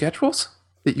busy schedules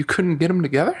that you couldn't get them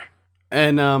together?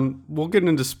 And we'll get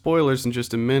into spoilers in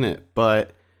just a minute,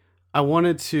 but I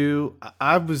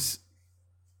was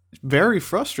very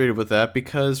frustrated with that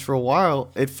because for a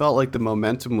while it felt like the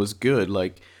momentum was good.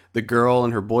 Like the girl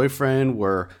and her boyfriend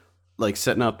were like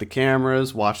setting up the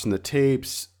cameras, watching the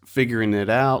tapes, figuring it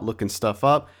out, looking stuff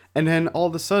up, and then all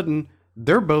of a sudden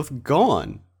they're both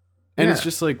gone. And it's Yeah.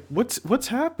 just like, what's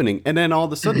happening? And then all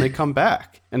of a sudden they come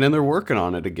back and then they're working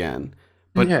on it again.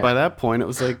 But Yeah. by that point it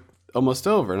was like almost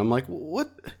over. And I'm like, what?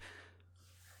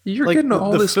 You're Like, getting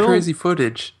all the this film- crazy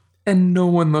footage and no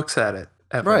one looks at it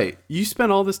ever. Right. You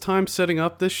spent all this time setting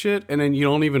up this shit and then you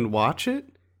don't even watch it?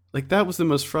 Like, that was the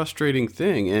most frustrating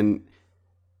thing. And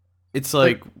it's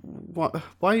like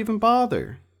why even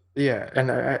bother? Yeah,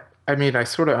 and I mean, I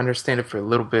sort of understand it for a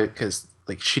little bit because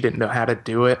like she didn't know how to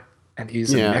do it, and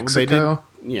he's in They Mexico.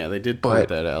 did But point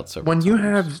that out several When you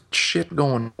times. have shit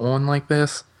going on like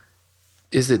this,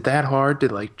 is it that hard to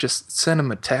like just send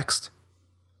him a text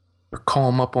or call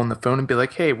him up on the phone and be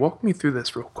like, "Hey, walk me through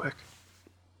this real quick.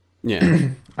 Yeah.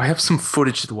 I have some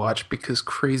footage to watch because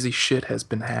crazy shit has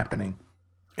been happening."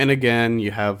 And again,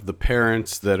 you have the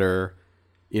parents that are,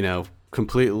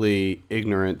 completely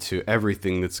ignorant to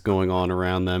everything that's going on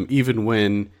around them. Even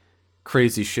when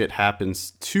crazy shit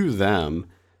happens to them,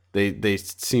 they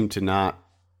seem to not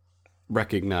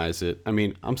recognize it. I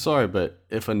mean, I'm sorry, but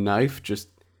if a knife just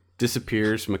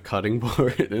disappears from a cutting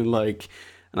board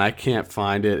and I can't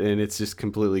find it and it's just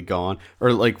completely gone,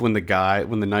 or like when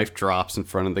the knife drops in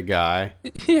front of the guy,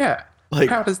 Yeah. Like,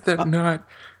 how does that not?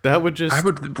 that would just I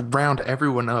would round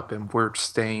everyone up, and we're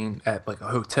staying at like a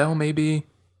hotel, maybe.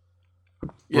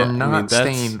 Yeah, I We're mean, not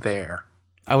that's- staying there.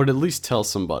 I would at least tell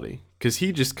somebody, because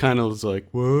he just kind of was like,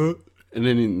 what? And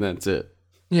then that's it.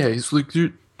 Yeah, he's like,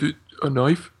 dude, a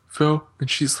knife fell, and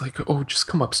she's like, oh, just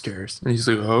come upstairs, and he's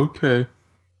like, okay,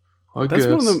 I That's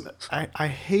guess. one of them. I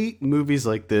hate movies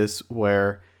like this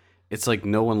where it's like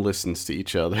no one listens to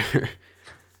each other.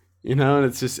 And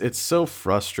it's so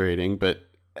frustrating. But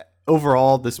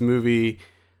overall, this movie,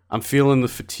 I'm feeling the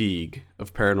fatigue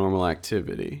of Paranormal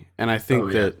Activity. And I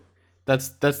think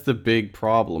that's the big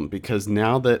problem, because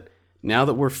now that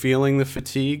we're feeling the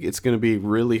fatigue, it's going to be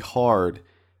really hard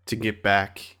to get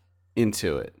back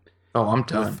into it Oh, I'm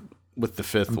done. with the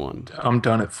fifth one. I'm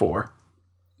done at 4.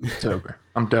 It's over.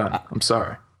 I'm done. I'm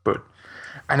sorry, but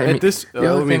and At this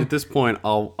thing- point,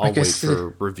 I'll like I wait said,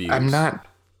 for reviews. I'm not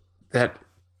that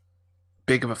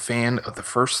big of a fan of the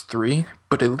first 3,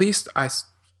 but at least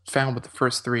found with the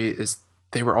first 3 is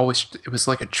it was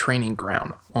like a training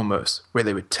ground almost, where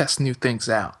they would test new things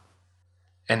out.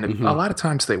 And a lot of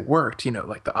times they worked,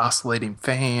 like the oscillating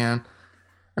fan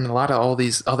and a lot of all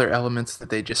these other elements that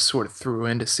they just sort of threw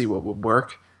in to see what would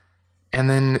work. And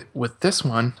then with this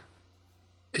one,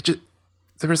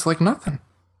 there was like nothing.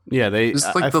 Yeah,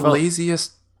 It's like the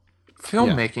laziest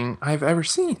filmmaking I've ever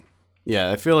seen.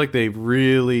 Yeah, I feel like they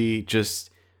really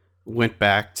just went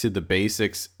back to the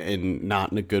basics and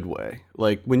not in a good way.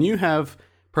 Like when you have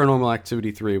Paranormal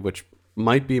Activity 3, which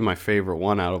might be my favorite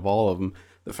one out of all of them,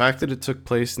 the fact that it took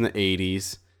place in the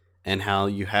 80s and how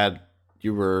you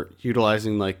were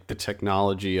utilizing like the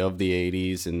technology of the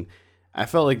 80s, and I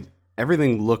felt like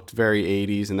everything looked very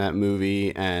 80s in that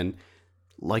movie, and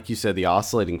like you said, the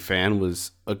oscillating fan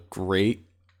was a great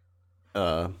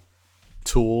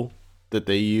tool that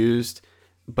they used,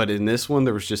 but in this one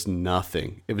there was just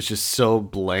nothing. It was just so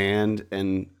bland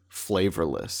and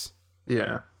flavorless.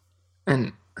 Yeah.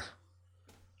 And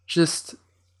just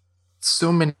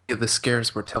so many of the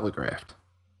scares were telegraphed.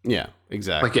 Yeah,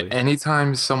 exactly. Like at any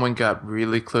time someone got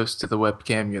really close to the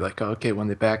webcam, you're like, oh, okay, when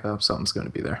they back up, something's going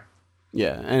to be there.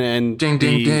 Yeah, and ding,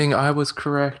 ding, ding, I was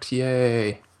correct,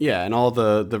 yay. Yeah, and all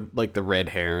the like the red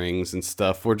herrings and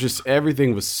stuff were just,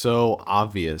 everything was so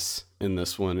obvious in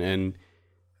this one, and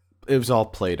it was all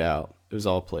played out. Let's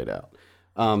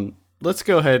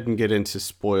go ahead and get into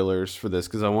spoilers for this,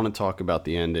 because I want to talk about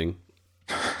the ending.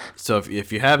 So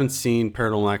if you haven't seen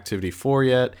Paranormal Activity 4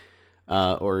 yet,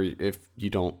 or if you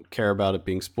don't care about it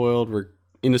being spoiled, we're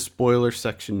in a spoiler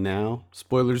section now.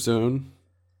 Spoiler zone.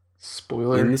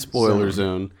 In the spoiler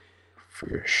zone. For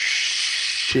your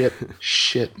shit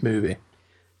movie.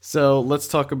 So let's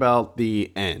talk about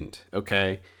the end,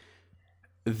 okay?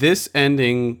 This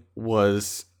ending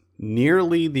was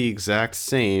nearly the exact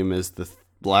same as the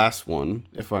last one,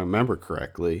 if I remember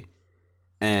correctly.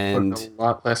 And but a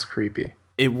lot less creepy.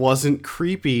 It wasn't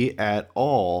creepy at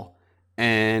all.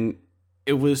 And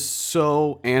it was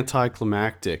so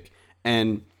anticlimactic.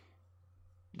 And,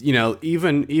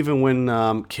 even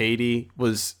when Katie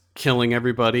was killing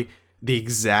everybody, the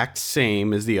exact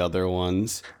same as the other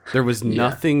ones. There was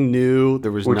nothing new.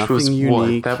 There was nothing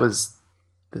unique. That was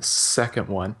the second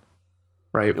one,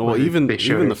 right? Well, even they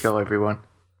showed her kill everyone.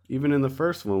 Even in the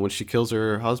first one, when she kills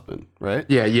her husband, right?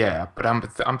 Yeah. But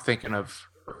I'm thinking of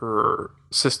her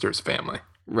sister's family.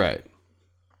 Right.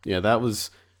 Yeah, that was,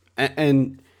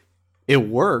 and it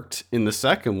worked in the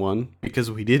second one because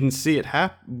we didn't see it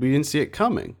we didn't see it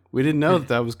coming. We didn't know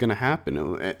that was going to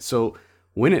happen. So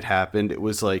when it happened, it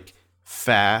was like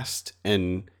fast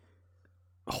and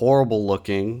horrible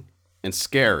looking and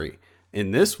scary.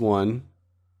 In this one,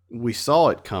 we saw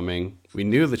it coming. We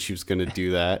knew that she was going to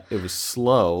do that. It was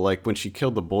slow. Like when she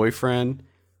killed the boyfriend,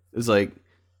 it was like,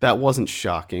 that wasn't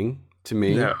shocking to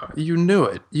me. No, you knew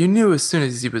it. You knew as soon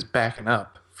as he was backing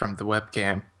up from the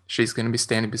webcam, she's going to be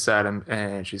standing beside him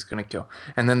and she's going to kill.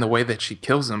 And then the way that she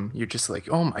kills him, you're just like,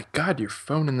 oh my God, you're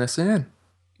phoning this in.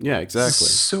 Yeah, exactly. This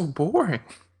is so boring.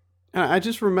 And I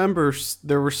just remember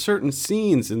there were certain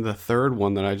scenes in the third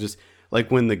one that I just,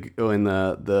 like when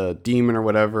the demon or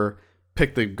whatever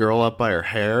picked the girl up by her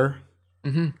hair.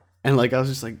 Mm-hmm. And like, I was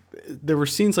just like, there were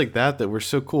scenes like that were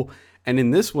so cool. And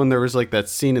in this one, there was like that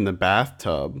scene in the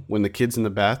bathtub when the kid's in the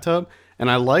bathtub. And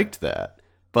I liked that,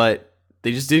 but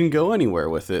they just didn't go anywhere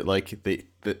with it. Like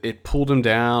it pulled him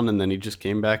down and then he just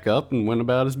came back up and went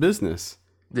about his business.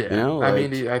 Yeah. I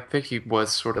mean, I think he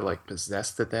was sort of like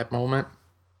possessed at that moment.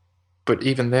 But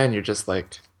even then, you're just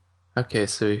like, okay,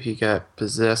 so he got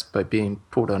possessed by being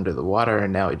pulled under the water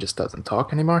and now he just doesn't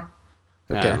talk anymore?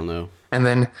 Okay. I don't know. And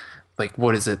then, like,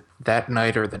 what is it, that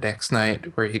night or the next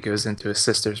night where he goes into his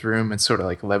sister's room and sort of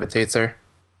like levitates her?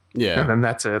 Yeah. And then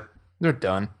that's it. They're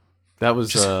done. That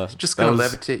was just gonna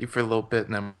levitate you for a little bit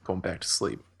and then going back to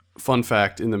sleep. Fun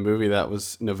fact, in the movie, that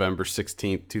was November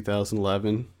 16th,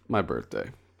 2011, my birthday.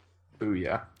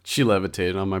 Booyah. She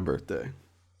levitated on my birthday.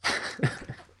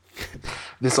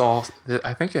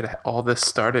 I think all this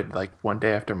started like one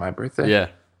day after my birthday. Yeah.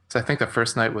 So I think the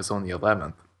first night was on the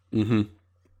 11th. Mm-hmm.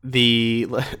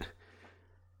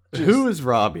 Who is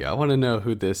Robbie? I want to know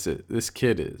who this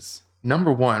kid is.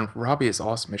 Number one, Robbie is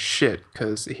awesome as shit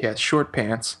because he has short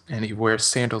pants and he wears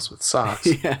sandals with socks.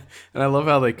 Yeah, and I love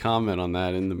how they comment on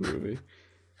that in the movie.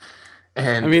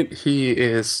 And I mean,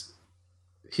 he's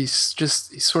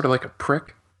sort of like a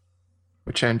prick,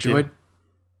 which I enjoyed. Yeah.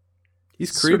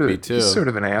 He's creepy too. He's sort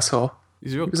of an asshole.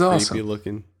 He's real creepy awesome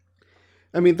looking.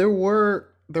 I mean, there were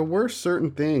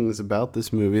certain things about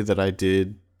this movie that I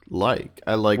did like.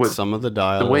 I liked some of the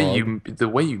dialogue. The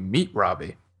way you meet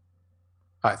Robbie,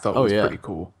 I thought was pretty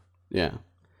cool. Yeah,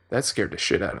 that scared the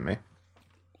shit out of me.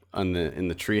 In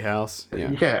the treehouse.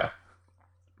 Yeah.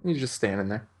 He's just standing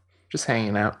there, just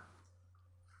hanging out.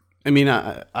 I mean,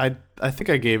 I think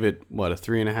I gave it what, a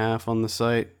 3.5 on the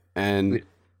site, and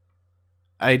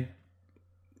I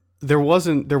there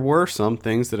were some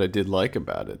things that I did like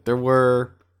about it. There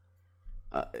were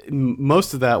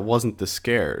most of that wasn't the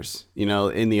scares. You know,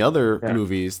 in the other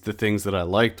movies, the things that I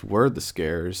liked were the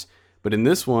scares, but in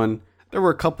this one, there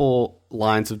were a couple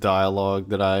lines of dialogue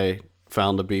that I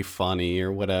found to be funny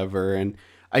or whatever, and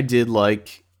I did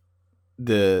like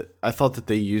I thought that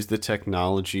they used the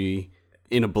technology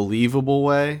in a believable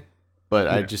way, but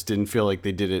I just didn't feel like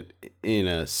they did it in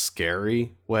a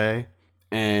scary way.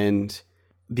 And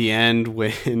the end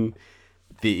when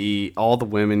all the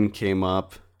women came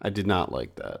up, I did not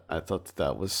like that. I thought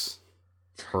that was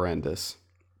horrendous.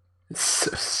 It's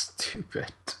so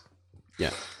stupid.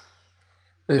 Yeah.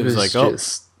 It was like,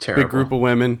 just terrible. Big group of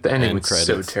women. The ending and was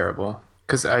credits. so terrible.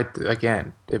 Because,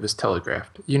 it was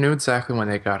telegraphed. You knew exactly when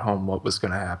they got home what was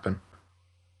going to happen.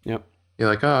 Yep. You're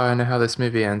like, oh, I know how this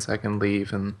movie ends. I can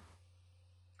leave, and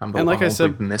I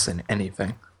won't be missing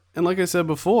anything. And like I said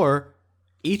before,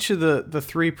 each of the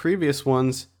three previous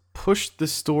ones pushed the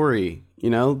story. You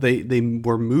know, they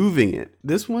were moving it.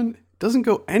 This one doesn't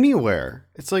go anywhere.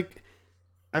 It's like,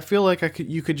 I feel like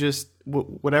you could just,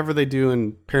 whatever they do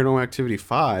in Paranormal Activity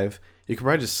 5, you could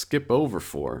probably just skip over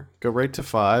 4, go right to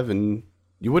 5, and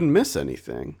you wouldn't miss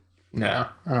anything. No,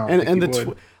 I don't think you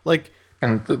would.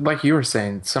 Like you were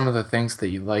saying, some of the things that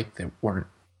you liked that weren't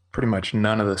pretty much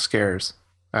none of the scares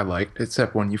I liked,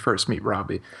 except when you first meet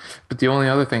Robbie. But the only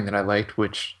other thing that I liked,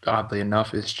 which oddly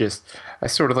enough is just, I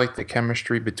sort of like the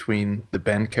chemistry between the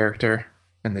Ben character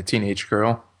and the teenage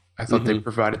girl. I thought they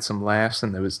provided some laughs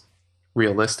and it was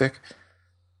realistic.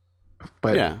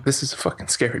 But this is a fucking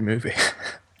scary movie.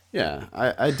 Yeah,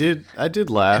 I did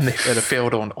laugh. And they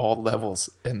failed on all levels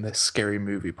in this scary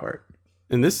movie part.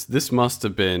 And this must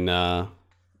have been a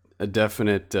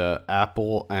definite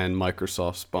Apple and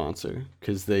Microsoft sponsor,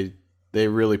 because they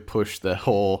really pushed the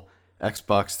whole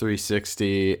Xbox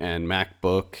 360 and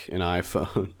MacBook and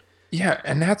iPhone. Yeah,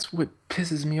 and that's what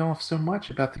pisses me off so much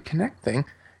about the Kinect thing.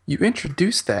 You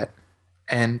introduced that,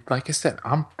 and like I said,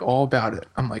 I'm all about it.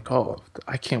 I'm like, oh,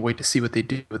 I can't wait to see what they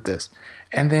do with this.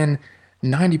 And then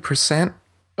 90%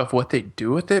 of what they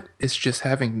do with it is just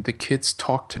having the kids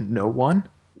talk to no one.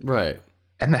 Right.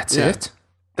 And that's it?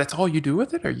 That's all you do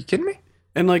with it? Are you kidding me?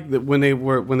 And like when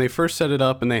they first set it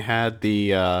up and they had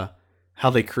the how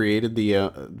they created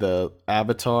the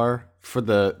avatar for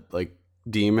the like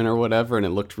demon or whatever, and it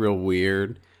looked real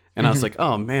weird. And I was like,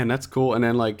 oh man, that's cool. And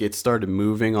then like it started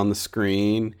moving on the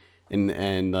screen, and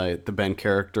the Ben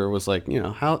character was like, you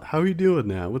know, how are you doing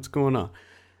that? What's going on?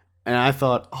 And I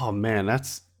thought, oh man,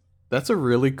 that's a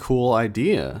really cool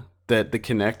idea, that the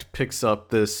Kinect picks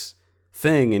up this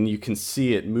thing and you can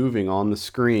see it moving on the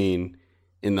screen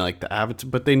in like the avatar,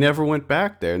 but they never went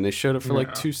back there, and they showed it for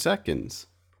like 2 seconds.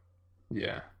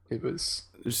 Yeah, it was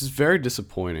just very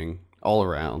disappointing all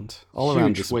around.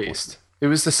 Huge waste. It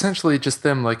was essentially just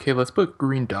them like, hey, let's put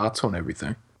green dots on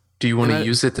everything. Do you want to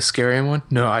use it to scare anyone?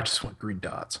 No, I just want green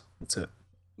dots. That's it.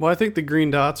 Well, I think the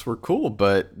green dots were cool,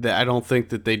 but I don't think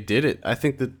that they did it. I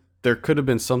think that there could have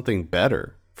been something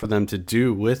better for them to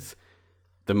do with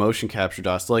the motion capture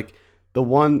dots. Like the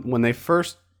one when they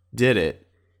first did it,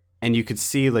 and you could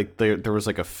see like there was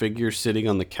like a figure sitting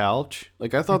on the couch.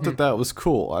 Like I thought that was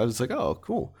cool. I was like, oh,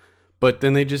 cool. But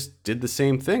then they just did the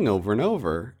same thing over and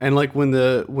over. And like when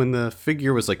the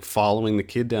figure was like following the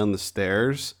kid down the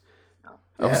stairs,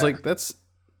 I was like, that's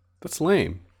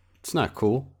lame. It's not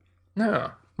cool.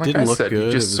 No. Like Didn't look good.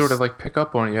 You just sort of like pick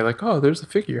up on it. You're like, oh, there's a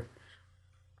figure.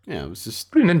 Yeah, it was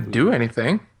just... But it didn't do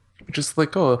anything. Just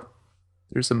like, oh,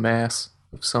 there's a mass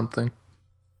of something.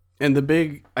 And the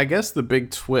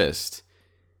big twist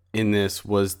in this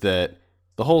was that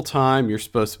the whole time you're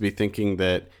supposed to be thinking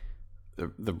that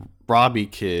the Robbie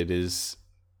kid is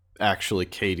actually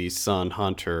Katie's son,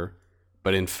 Hunter.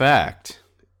 But in fact,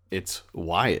 it's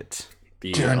Wyatt,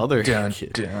 the other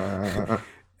kid.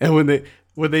 And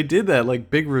when they did that, like,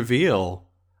 big reveal,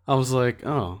 I was like,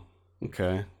 oh,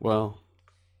 okay, well,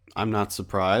 I'm not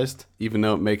surprised, even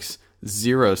though it makes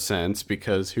 0 sense,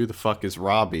 because who the fuck is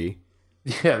Robbie?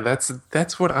 Yeah, that's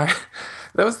what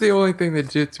that was the only thing that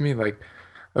did it to me. Like,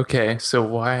 okay, so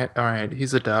Wyatt, all right,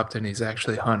 he's adopted and he's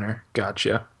actually Hunter.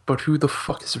 Gotcha. But who the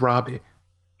fuck is Robbie?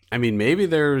 I mean, maybe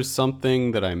there's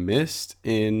something that I missed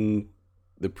in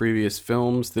the previous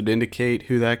films that indicate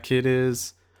who that kid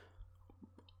is.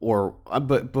 Or,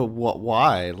 but what?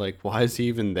 Why? Like, why is he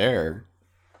even there?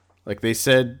 Like they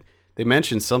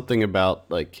mentioned something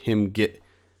about like him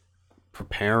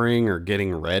preparing or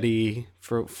getting ready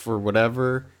for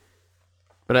whatever.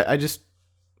 But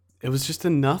it was just a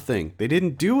nothing. They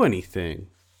didn't do anything.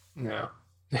 No.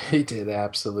 He did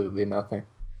absolutely nothing.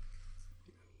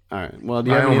 All right. Well,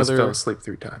 do you I have any almost fell other? asleep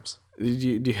 3 times. Do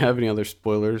you have any other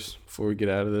spoilers before we get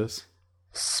out of this?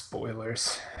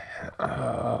 Spoilers.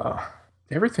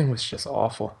 Everything was just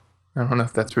awful. I don't know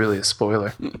if that's really a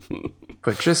spoiler,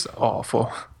 but just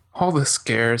awful. All the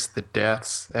scares, the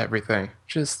deaths, everything.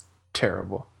 Just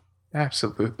terrible.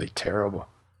 Absolutely terrible.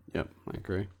 Yep, I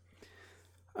agree.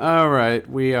 All right,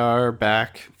 we are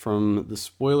back from the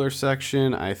spoiler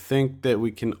section. I think that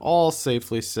we can all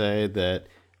safely say that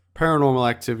Paranormal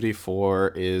Activity 4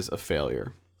 is a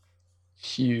failure.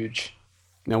 Huge.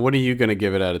 Now, what are you going to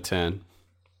give it out of 10?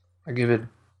 I give it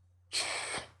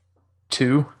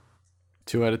 2.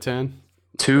 2 out of 10?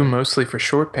 2 mostly for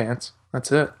short pants.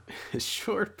 That's it.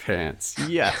 Short pants.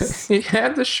 Yes. He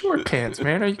had the short pants,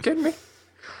 man. Are you kidding me?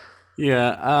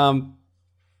 Yeah.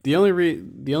 The only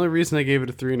reason I gave it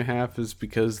a 3.5 is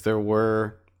because there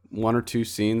were 1 or 2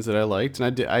 scenes that I liked,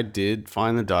 and I did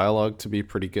find the dialogue to be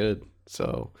pretty good.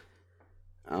 So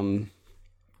I'm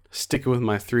sticking with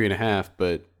my 3.5.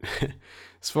 But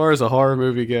as far as a horror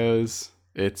movie goes,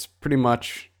 it's pretty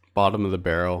much bottom of the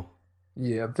barrel.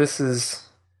 Yeah, this is.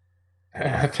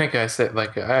 I think I said,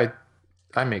 like, I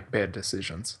make bad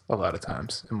decisions a lot of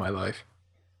times in my life.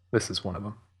 This is one of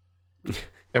them.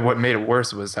 And what made it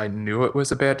worse was I knew it was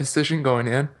a bad decision going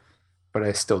in, but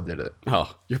I still did it.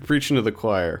 Oh, you're preaching to the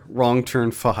choir. Wrong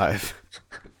turn 5.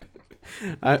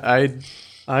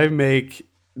 I make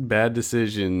bad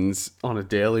decisions on a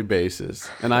daily basis,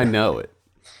 and I know it.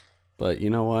 But you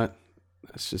know what?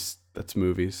 That's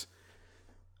movies.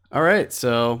 All right,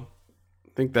 so I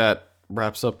think that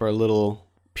wraps up our little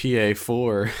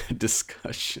PA4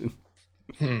 discussion.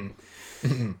 Lord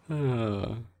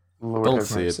Don't have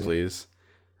say it, mercy. please.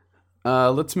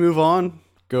 Let's move on.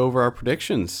 Go over our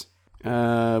predictions.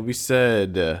 We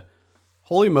said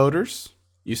Holy Motors.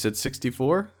 You said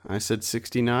 64. I said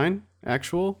 69.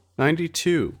 Actual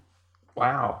 92.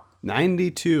 Wow.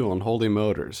 92 on Holy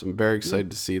Motors. I'm very excited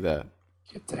to see that.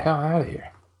 Get the hell out of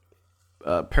here.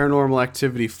 Paranormal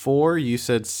Activity 4. You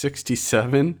said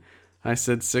 67. I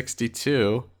said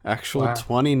 62. Actual Wow.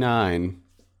 29.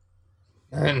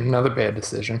 And another bad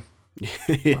decision.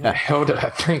 Yeah. I held it, I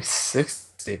think,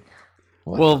 60.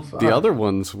 What Well, the the fuck? other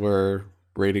ones were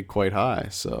rated quite high,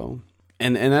 so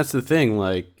and that's the thing,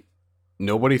 like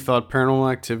nobody thought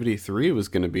Paranormal Activity 3 was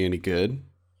going to be any good,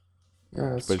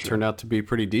 Yeah, that's but it true. turned out to be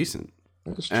pretty decent.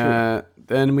 That's true.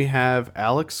 Then we have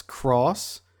Alex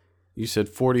Cross. You said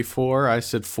 44, I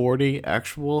said 40,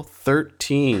 actual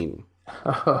 13.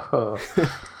 I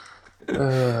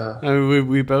mean,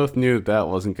 we both knew that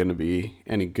wasn't going to be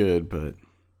any good, but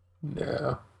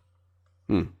No.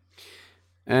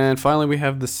 And finally, we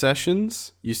have the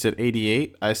Sessions. You said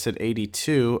 88. I said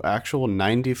 82. Actual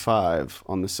 95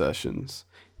 on the Sessions.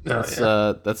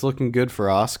 That's looking good for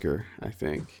Oscar, I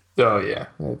think. Oh, yeah.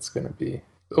 It's going to be.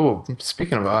 Oh,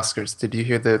 speaking of Oscars, did you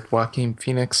hear the Joaquin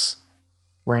Phoenix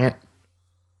rant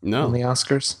on the No.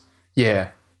 Oscars? Yeah.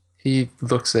 He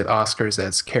looks at Oscars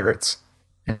as carrots,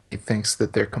 and he thinks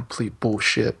that they're complete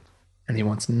bullshit, and he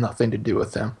wants nothing to do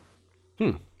with them.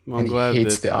 Well, I'm And he glad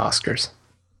hates that the Oscars.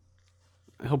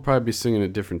 he'll probably be singing a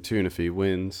different tune if he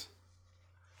wins.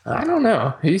 I don't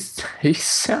know. He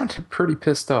sounded pretty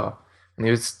pissed off, and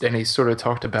he sort of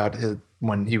talked about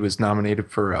when he was nominated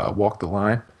for Walk the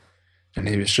Line, and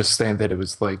he was just saying that it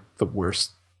was like the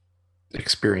worst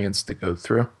experience to go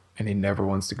through, and he never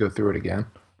wants to go through it again.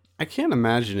 I can't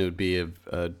imagine it would be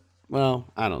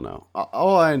well, I don't know.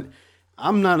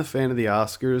 I'm not a fan of the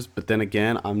Oscars, but then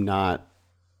again, I'm not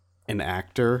an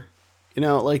actor. You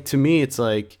know, like to me, it's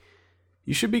like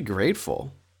you should be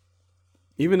grateful.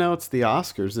 Even though it's the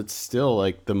Oscars, it's still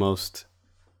like the most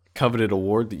coveted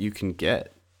award that you can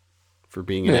get for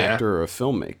being an Yeah. actor or a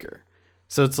filmmaker.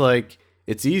 So it's like,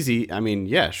 it's easy. I mean,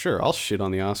 yeah, sure, I'll shit on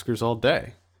the Oscars all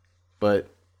day, but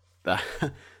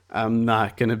I'm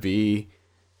not going to be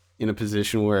in a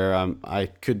position where I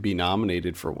could be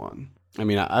nominated for one. I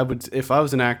mean, I would, if I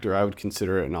was an actor, I would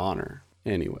consider it an honor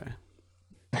anyway.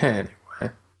 Anyway,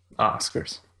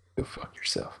 Oscars. Go fuck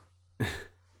yourself.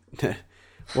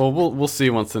 Well, we'll see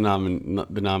once the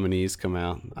nominees come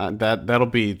out. That'll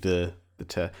be the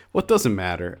test. What doesn't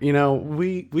matter, you know,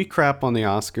 we crap on the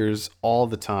Oscars all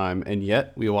the time, and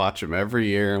yet we watch them every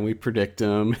year and we predict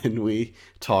them and we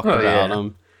talk Oh, about yeah.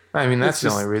 them. I mean, that's It's the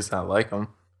just- only reason I like them.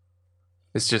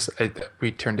 It's just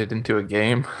we turned it into a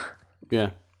game.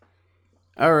 Yeah.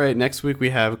 All right. Next week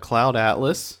we have Cloud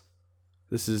Atlas.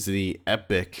 This is the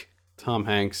epic Tom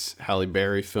Hanks, Halle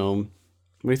Berry film.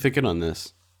 What are you thinking on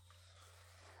this?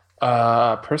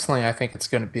 Personally, I think it's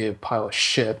going to be a pile of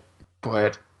shit,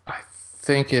 but I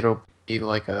think it'll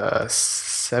like a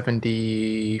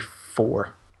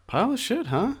 74. Pile of shit,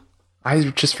 huh? I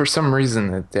just for some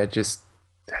reason I just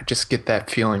get that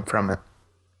feeling from it.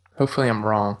 Hopefully I'm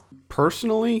wrong.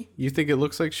 Personally, you think it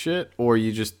looks like shit, or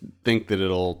you just think that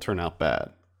it'll turn out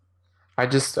bad? I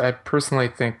personally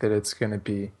think that it's gonna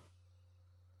be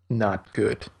not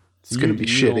good. It's gonna be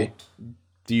shitty.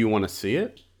 Do you want to see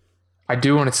it? I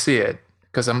do want to see it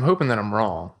because I'm hoping that I'm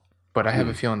wrong, but I have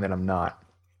a feeling that I'm not.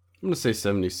 I'm going to say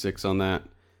 76 on that.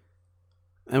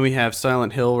 And we have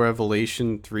Silent Hill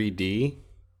Revelation 3D.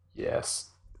 Yes.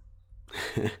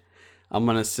 I'm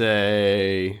going to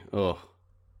say,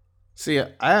 see, I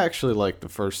actually like the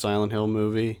first Silent Hill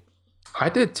movie. I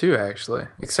did too, actually,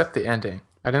 except the ending.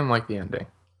 I didn't like the ending.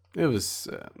 It was,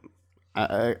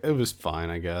 it was fine,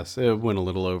 I guess. It went a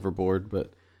little overboard,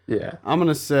 but Yeah. I'm going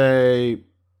to say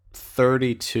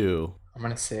 32. I'm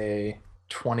going to say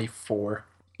 24.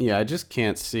 Yeah, I just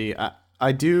can't see.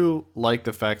 I do like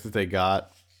the fact that they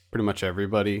got pretty much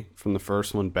everybody from the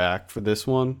first one back for this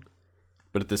one,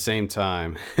 but at the same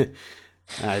time,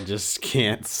 I just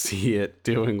can't see it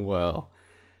doing well.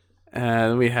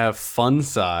 And we have Fun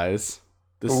Size.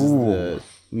 This is the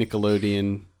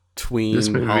Nickelodeon tween This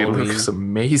movie Halloween. looks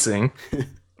amazing. What are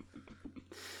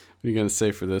you going to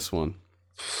say for this one?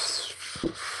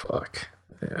 Fuck.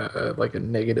 Like a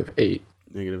 -8.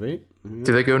 -8?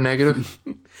 Do they go negative?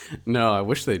 No, I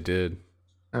wish they did.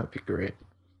 That would be great.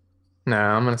 No,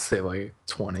 I'm going to say like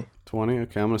 20. 20?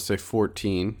 Okay, I'm going to say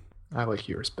 14. I like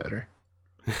yours better.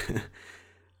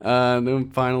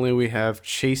 Then finally we have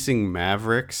Chasing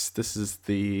Mavericks. This is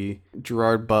the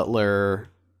Gerard Butler,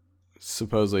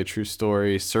 supposedly a true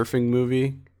story surfing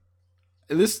movie.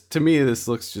 To me, this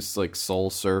looks just like Soul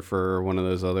Surfer or one of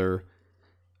those other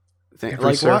things. Every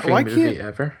Like, surfing movie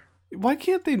ever. why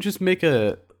can't they just make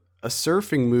a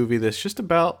surfing movie that's just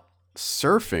about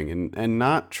surfing and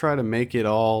not try to make it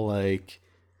all like,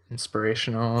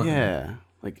 Inspirational. yeah,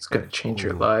 like It's going to change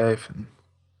your life and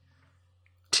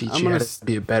teach you how to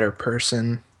be a better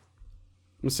person. I'm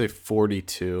gonna say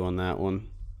 42 on that one.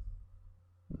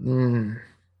 I'm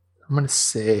going to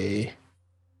say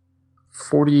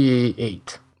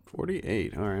 48.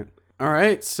 48. All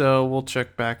right. So we'll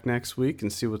check back next week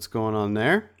and see what's going on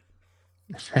there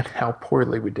And how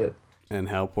poorly we did. and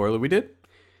how poorly we did.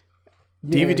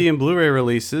 DVD and Blu-ray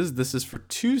releases. This is for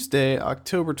Tuesday,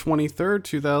 October 23rd,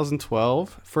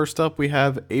 2012. First up, we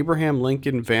have Abraham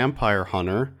Lincoln Vampire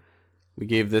Hunter. We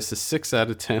gave this a 6 out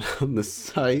of 10 on the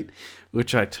site,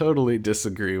 which I totally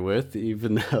disagree with,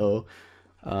 even though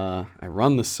I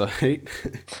run the site.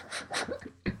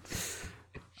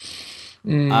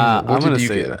 What did you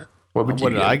give it? What would you What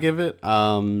did I give it?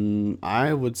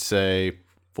 I would say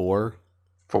 4.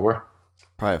 4?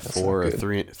 Probably a 4 or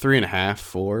 3.5,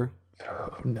 4.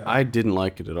 Oh, no. I didn't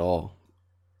like it at all.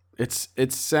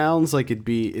 It sounds like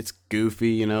it's goofy,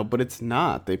 you know, but it's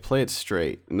not. They play it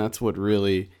straight, and that's what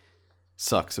really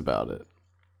sucks about it.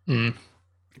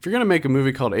 If you're gonna make a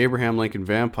movie called Abraham Lincoln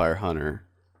Vampire Hunter,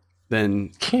 then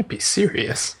Can't be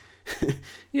serious.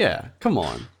 yeah, come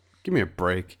on, give me a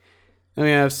break. Then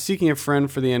we have Seeking a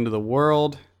Friend for the End of the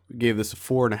World. We gave this a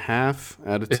 4.5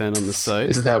 out of 10 on the site.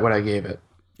 Is that what I gave it?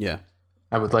 Yeah.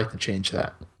 I would like to change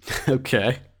that.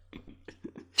 Okay.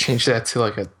 Change that to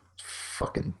like a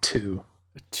fucking 2.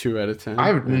 2 out of 10.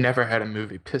 I've never had a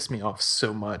movie piss me off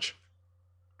so much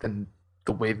than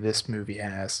the way this movie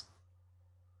has.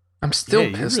 I'm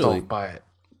still pissed off by it.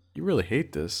 You really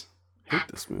hate this. Hate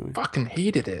this movie. Fucking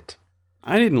hated it.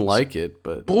 I didn't like it,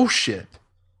 but Bullshit.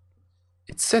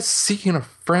 It says seeking a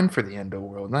friend for the end of the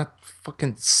world, not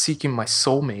fucking seeking my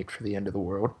soulmate for the end of the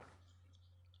world.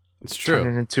 it's true.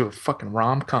 Turning into a fucking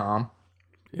rom-com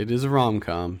It is a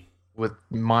rom-com. with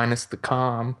minus the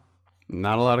com.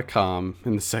 Not a lot of calm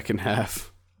in the second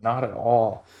half. Not at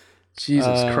all.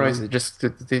 Jesus Christ!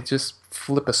 They just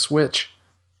flip a switch,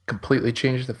 completely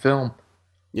change the film.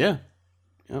 Yeah.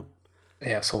 Yep.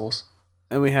 Assholes.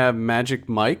 And we have Magic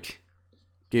Mike.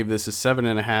 Gave this a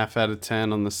 7.5 out of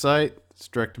 10 on the site. It's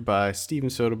directed by Steven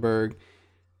Soderbergh.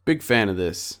 Big fan of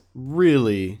this.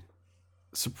 Really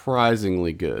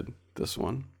surprisingly good, this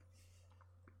one.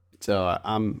 So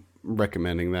I'm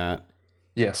recommending that.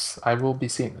 Yes, I will be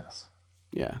seeing this.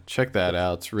 Yeah, check that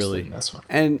out. It's really... Seeing this one.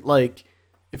 And, like,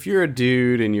 if you're a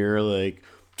dude and you're like,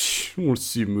 I want to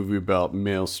see a movie about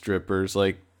male strippers,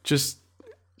 like, just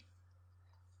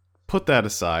put that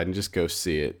aside and just go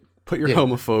see it. Put your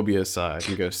homophobia aside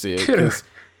and go see it. 'Cause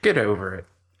Get over it.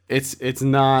 it's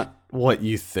not what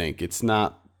you think. It's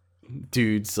not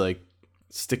dudes, like,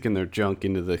 sticking their junk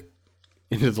into the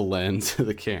lens of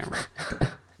the camera.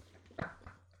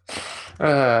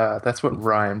 That's what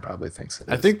Ryan probably thinks it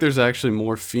is. I think there's actually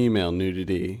more female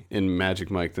nudity in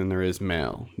Magic Mike than there is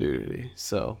male nudity.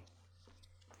 So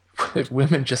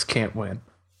women just can't win.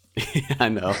 yeah, I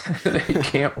know. They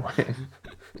can't win.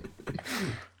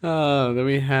 Then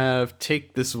we have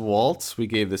Take This Waltz. We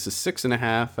gave this a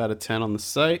 6.5 out of 10 on the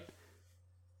site.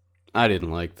 I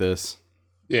didn't like this.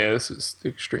 Yeah, this is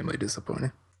extremely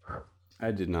disappointing.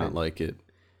 I did not like it.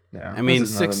 Yeah, I mean,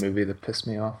 this is another movie that pissed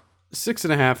me off.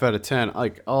 6.5 out of 10.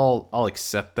 Like, I'll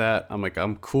accept that.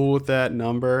 I'm cool with that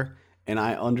number, and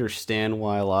I understand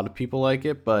why a lot of people like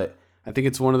it. But I think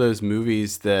it's one of those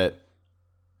movies that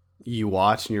you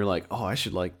watch and you're like, oh, I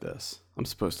should like this. I'm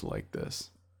supposed to like this.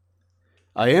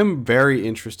 I am very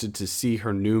interested to see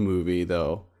her new movie,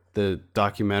 though, the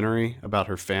documentary about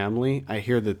her family. I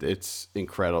hear that it's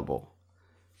incredible.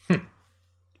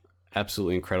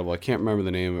 Absolutely incredible. I can't remember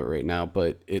the name of it right now,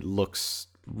 but it looks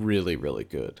really, really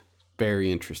good.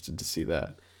 Very interested to see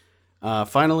that.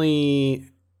 Finally,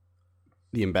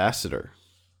 The Ambassador.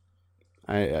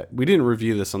 We didn't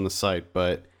review this on the site,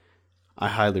 but I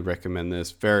highly recommend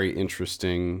this. Very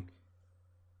interesting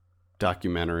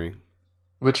documentary.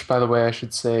 Which, by the way, I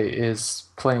should say is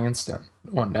playing instant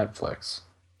on Netflix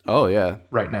Oh, yeah.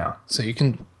 right now. So you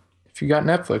can, if you got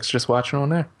Netflix, just watch it on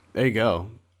there. There you go.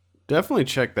 Definitely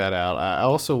check that out. I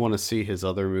also want to see his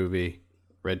other movie,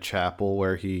 Red Chapel,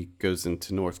 where he goes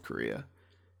into North Korea.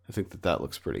 I think that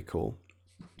looks pretty cool.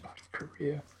 North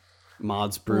Korea.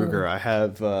 Mads Brugger. I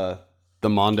have the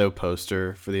Mondo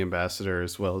poster for The Ambassador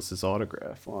as well as his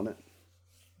autograph on it.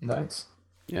 Nice.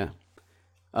 Yeah.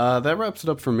 That wraps it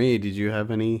up for me. Did you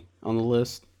have any on the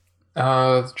list?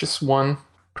 Just one,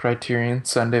 Criterion,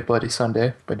 Sunday Bloody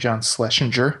Sunday by John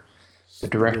Schlesinger, the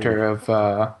director of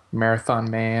Marathon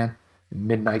Man,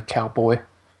 Midnight Cowboy.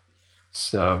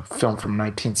 It's a film from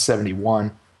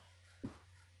 1971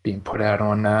 being put out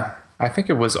on, I think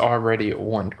it was already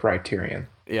on Criterion.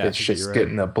 Yeah, it's I think you're just right.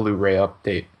 getting the Blu-ray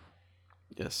update.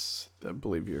 Yes, I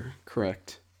believe you're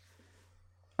correct.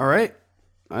 All right.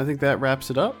 I think that wraps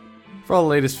it up. For all the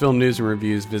latest film news and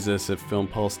reviews, visit us at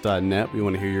filmpulse.net. We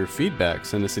want to hear your feedback.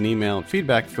 Send us an email at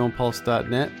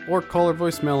feedback@filmpulse.net or call our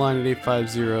voicemail line at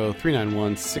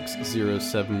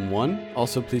 850-391-6071.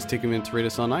 Also, please take a minute to rate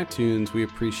us on iTunes. We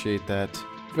appreciate that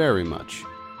very much.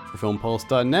 For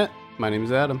filmpulse.net, my name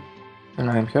is Adam. And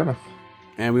I'm Kevin.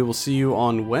 And we will see you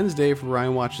on Wednesday for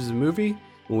Ryan Watches a Movie,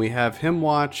 when we have him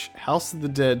watch House of the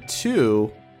Dead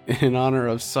 2 in honor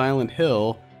of Silent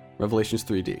Hill, Revelations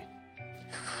 3D.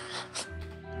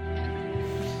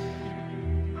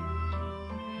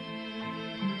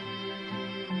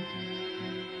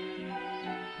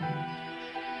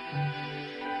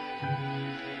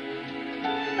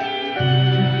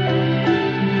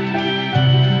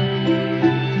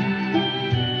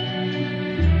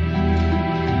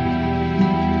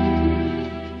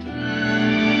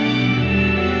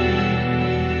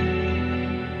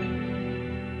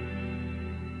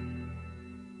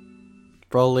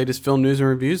 For all the latest film news and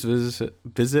reviews,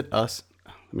 visit us.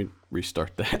 Let me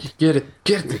restart that. Get it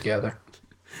together.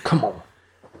 Come on.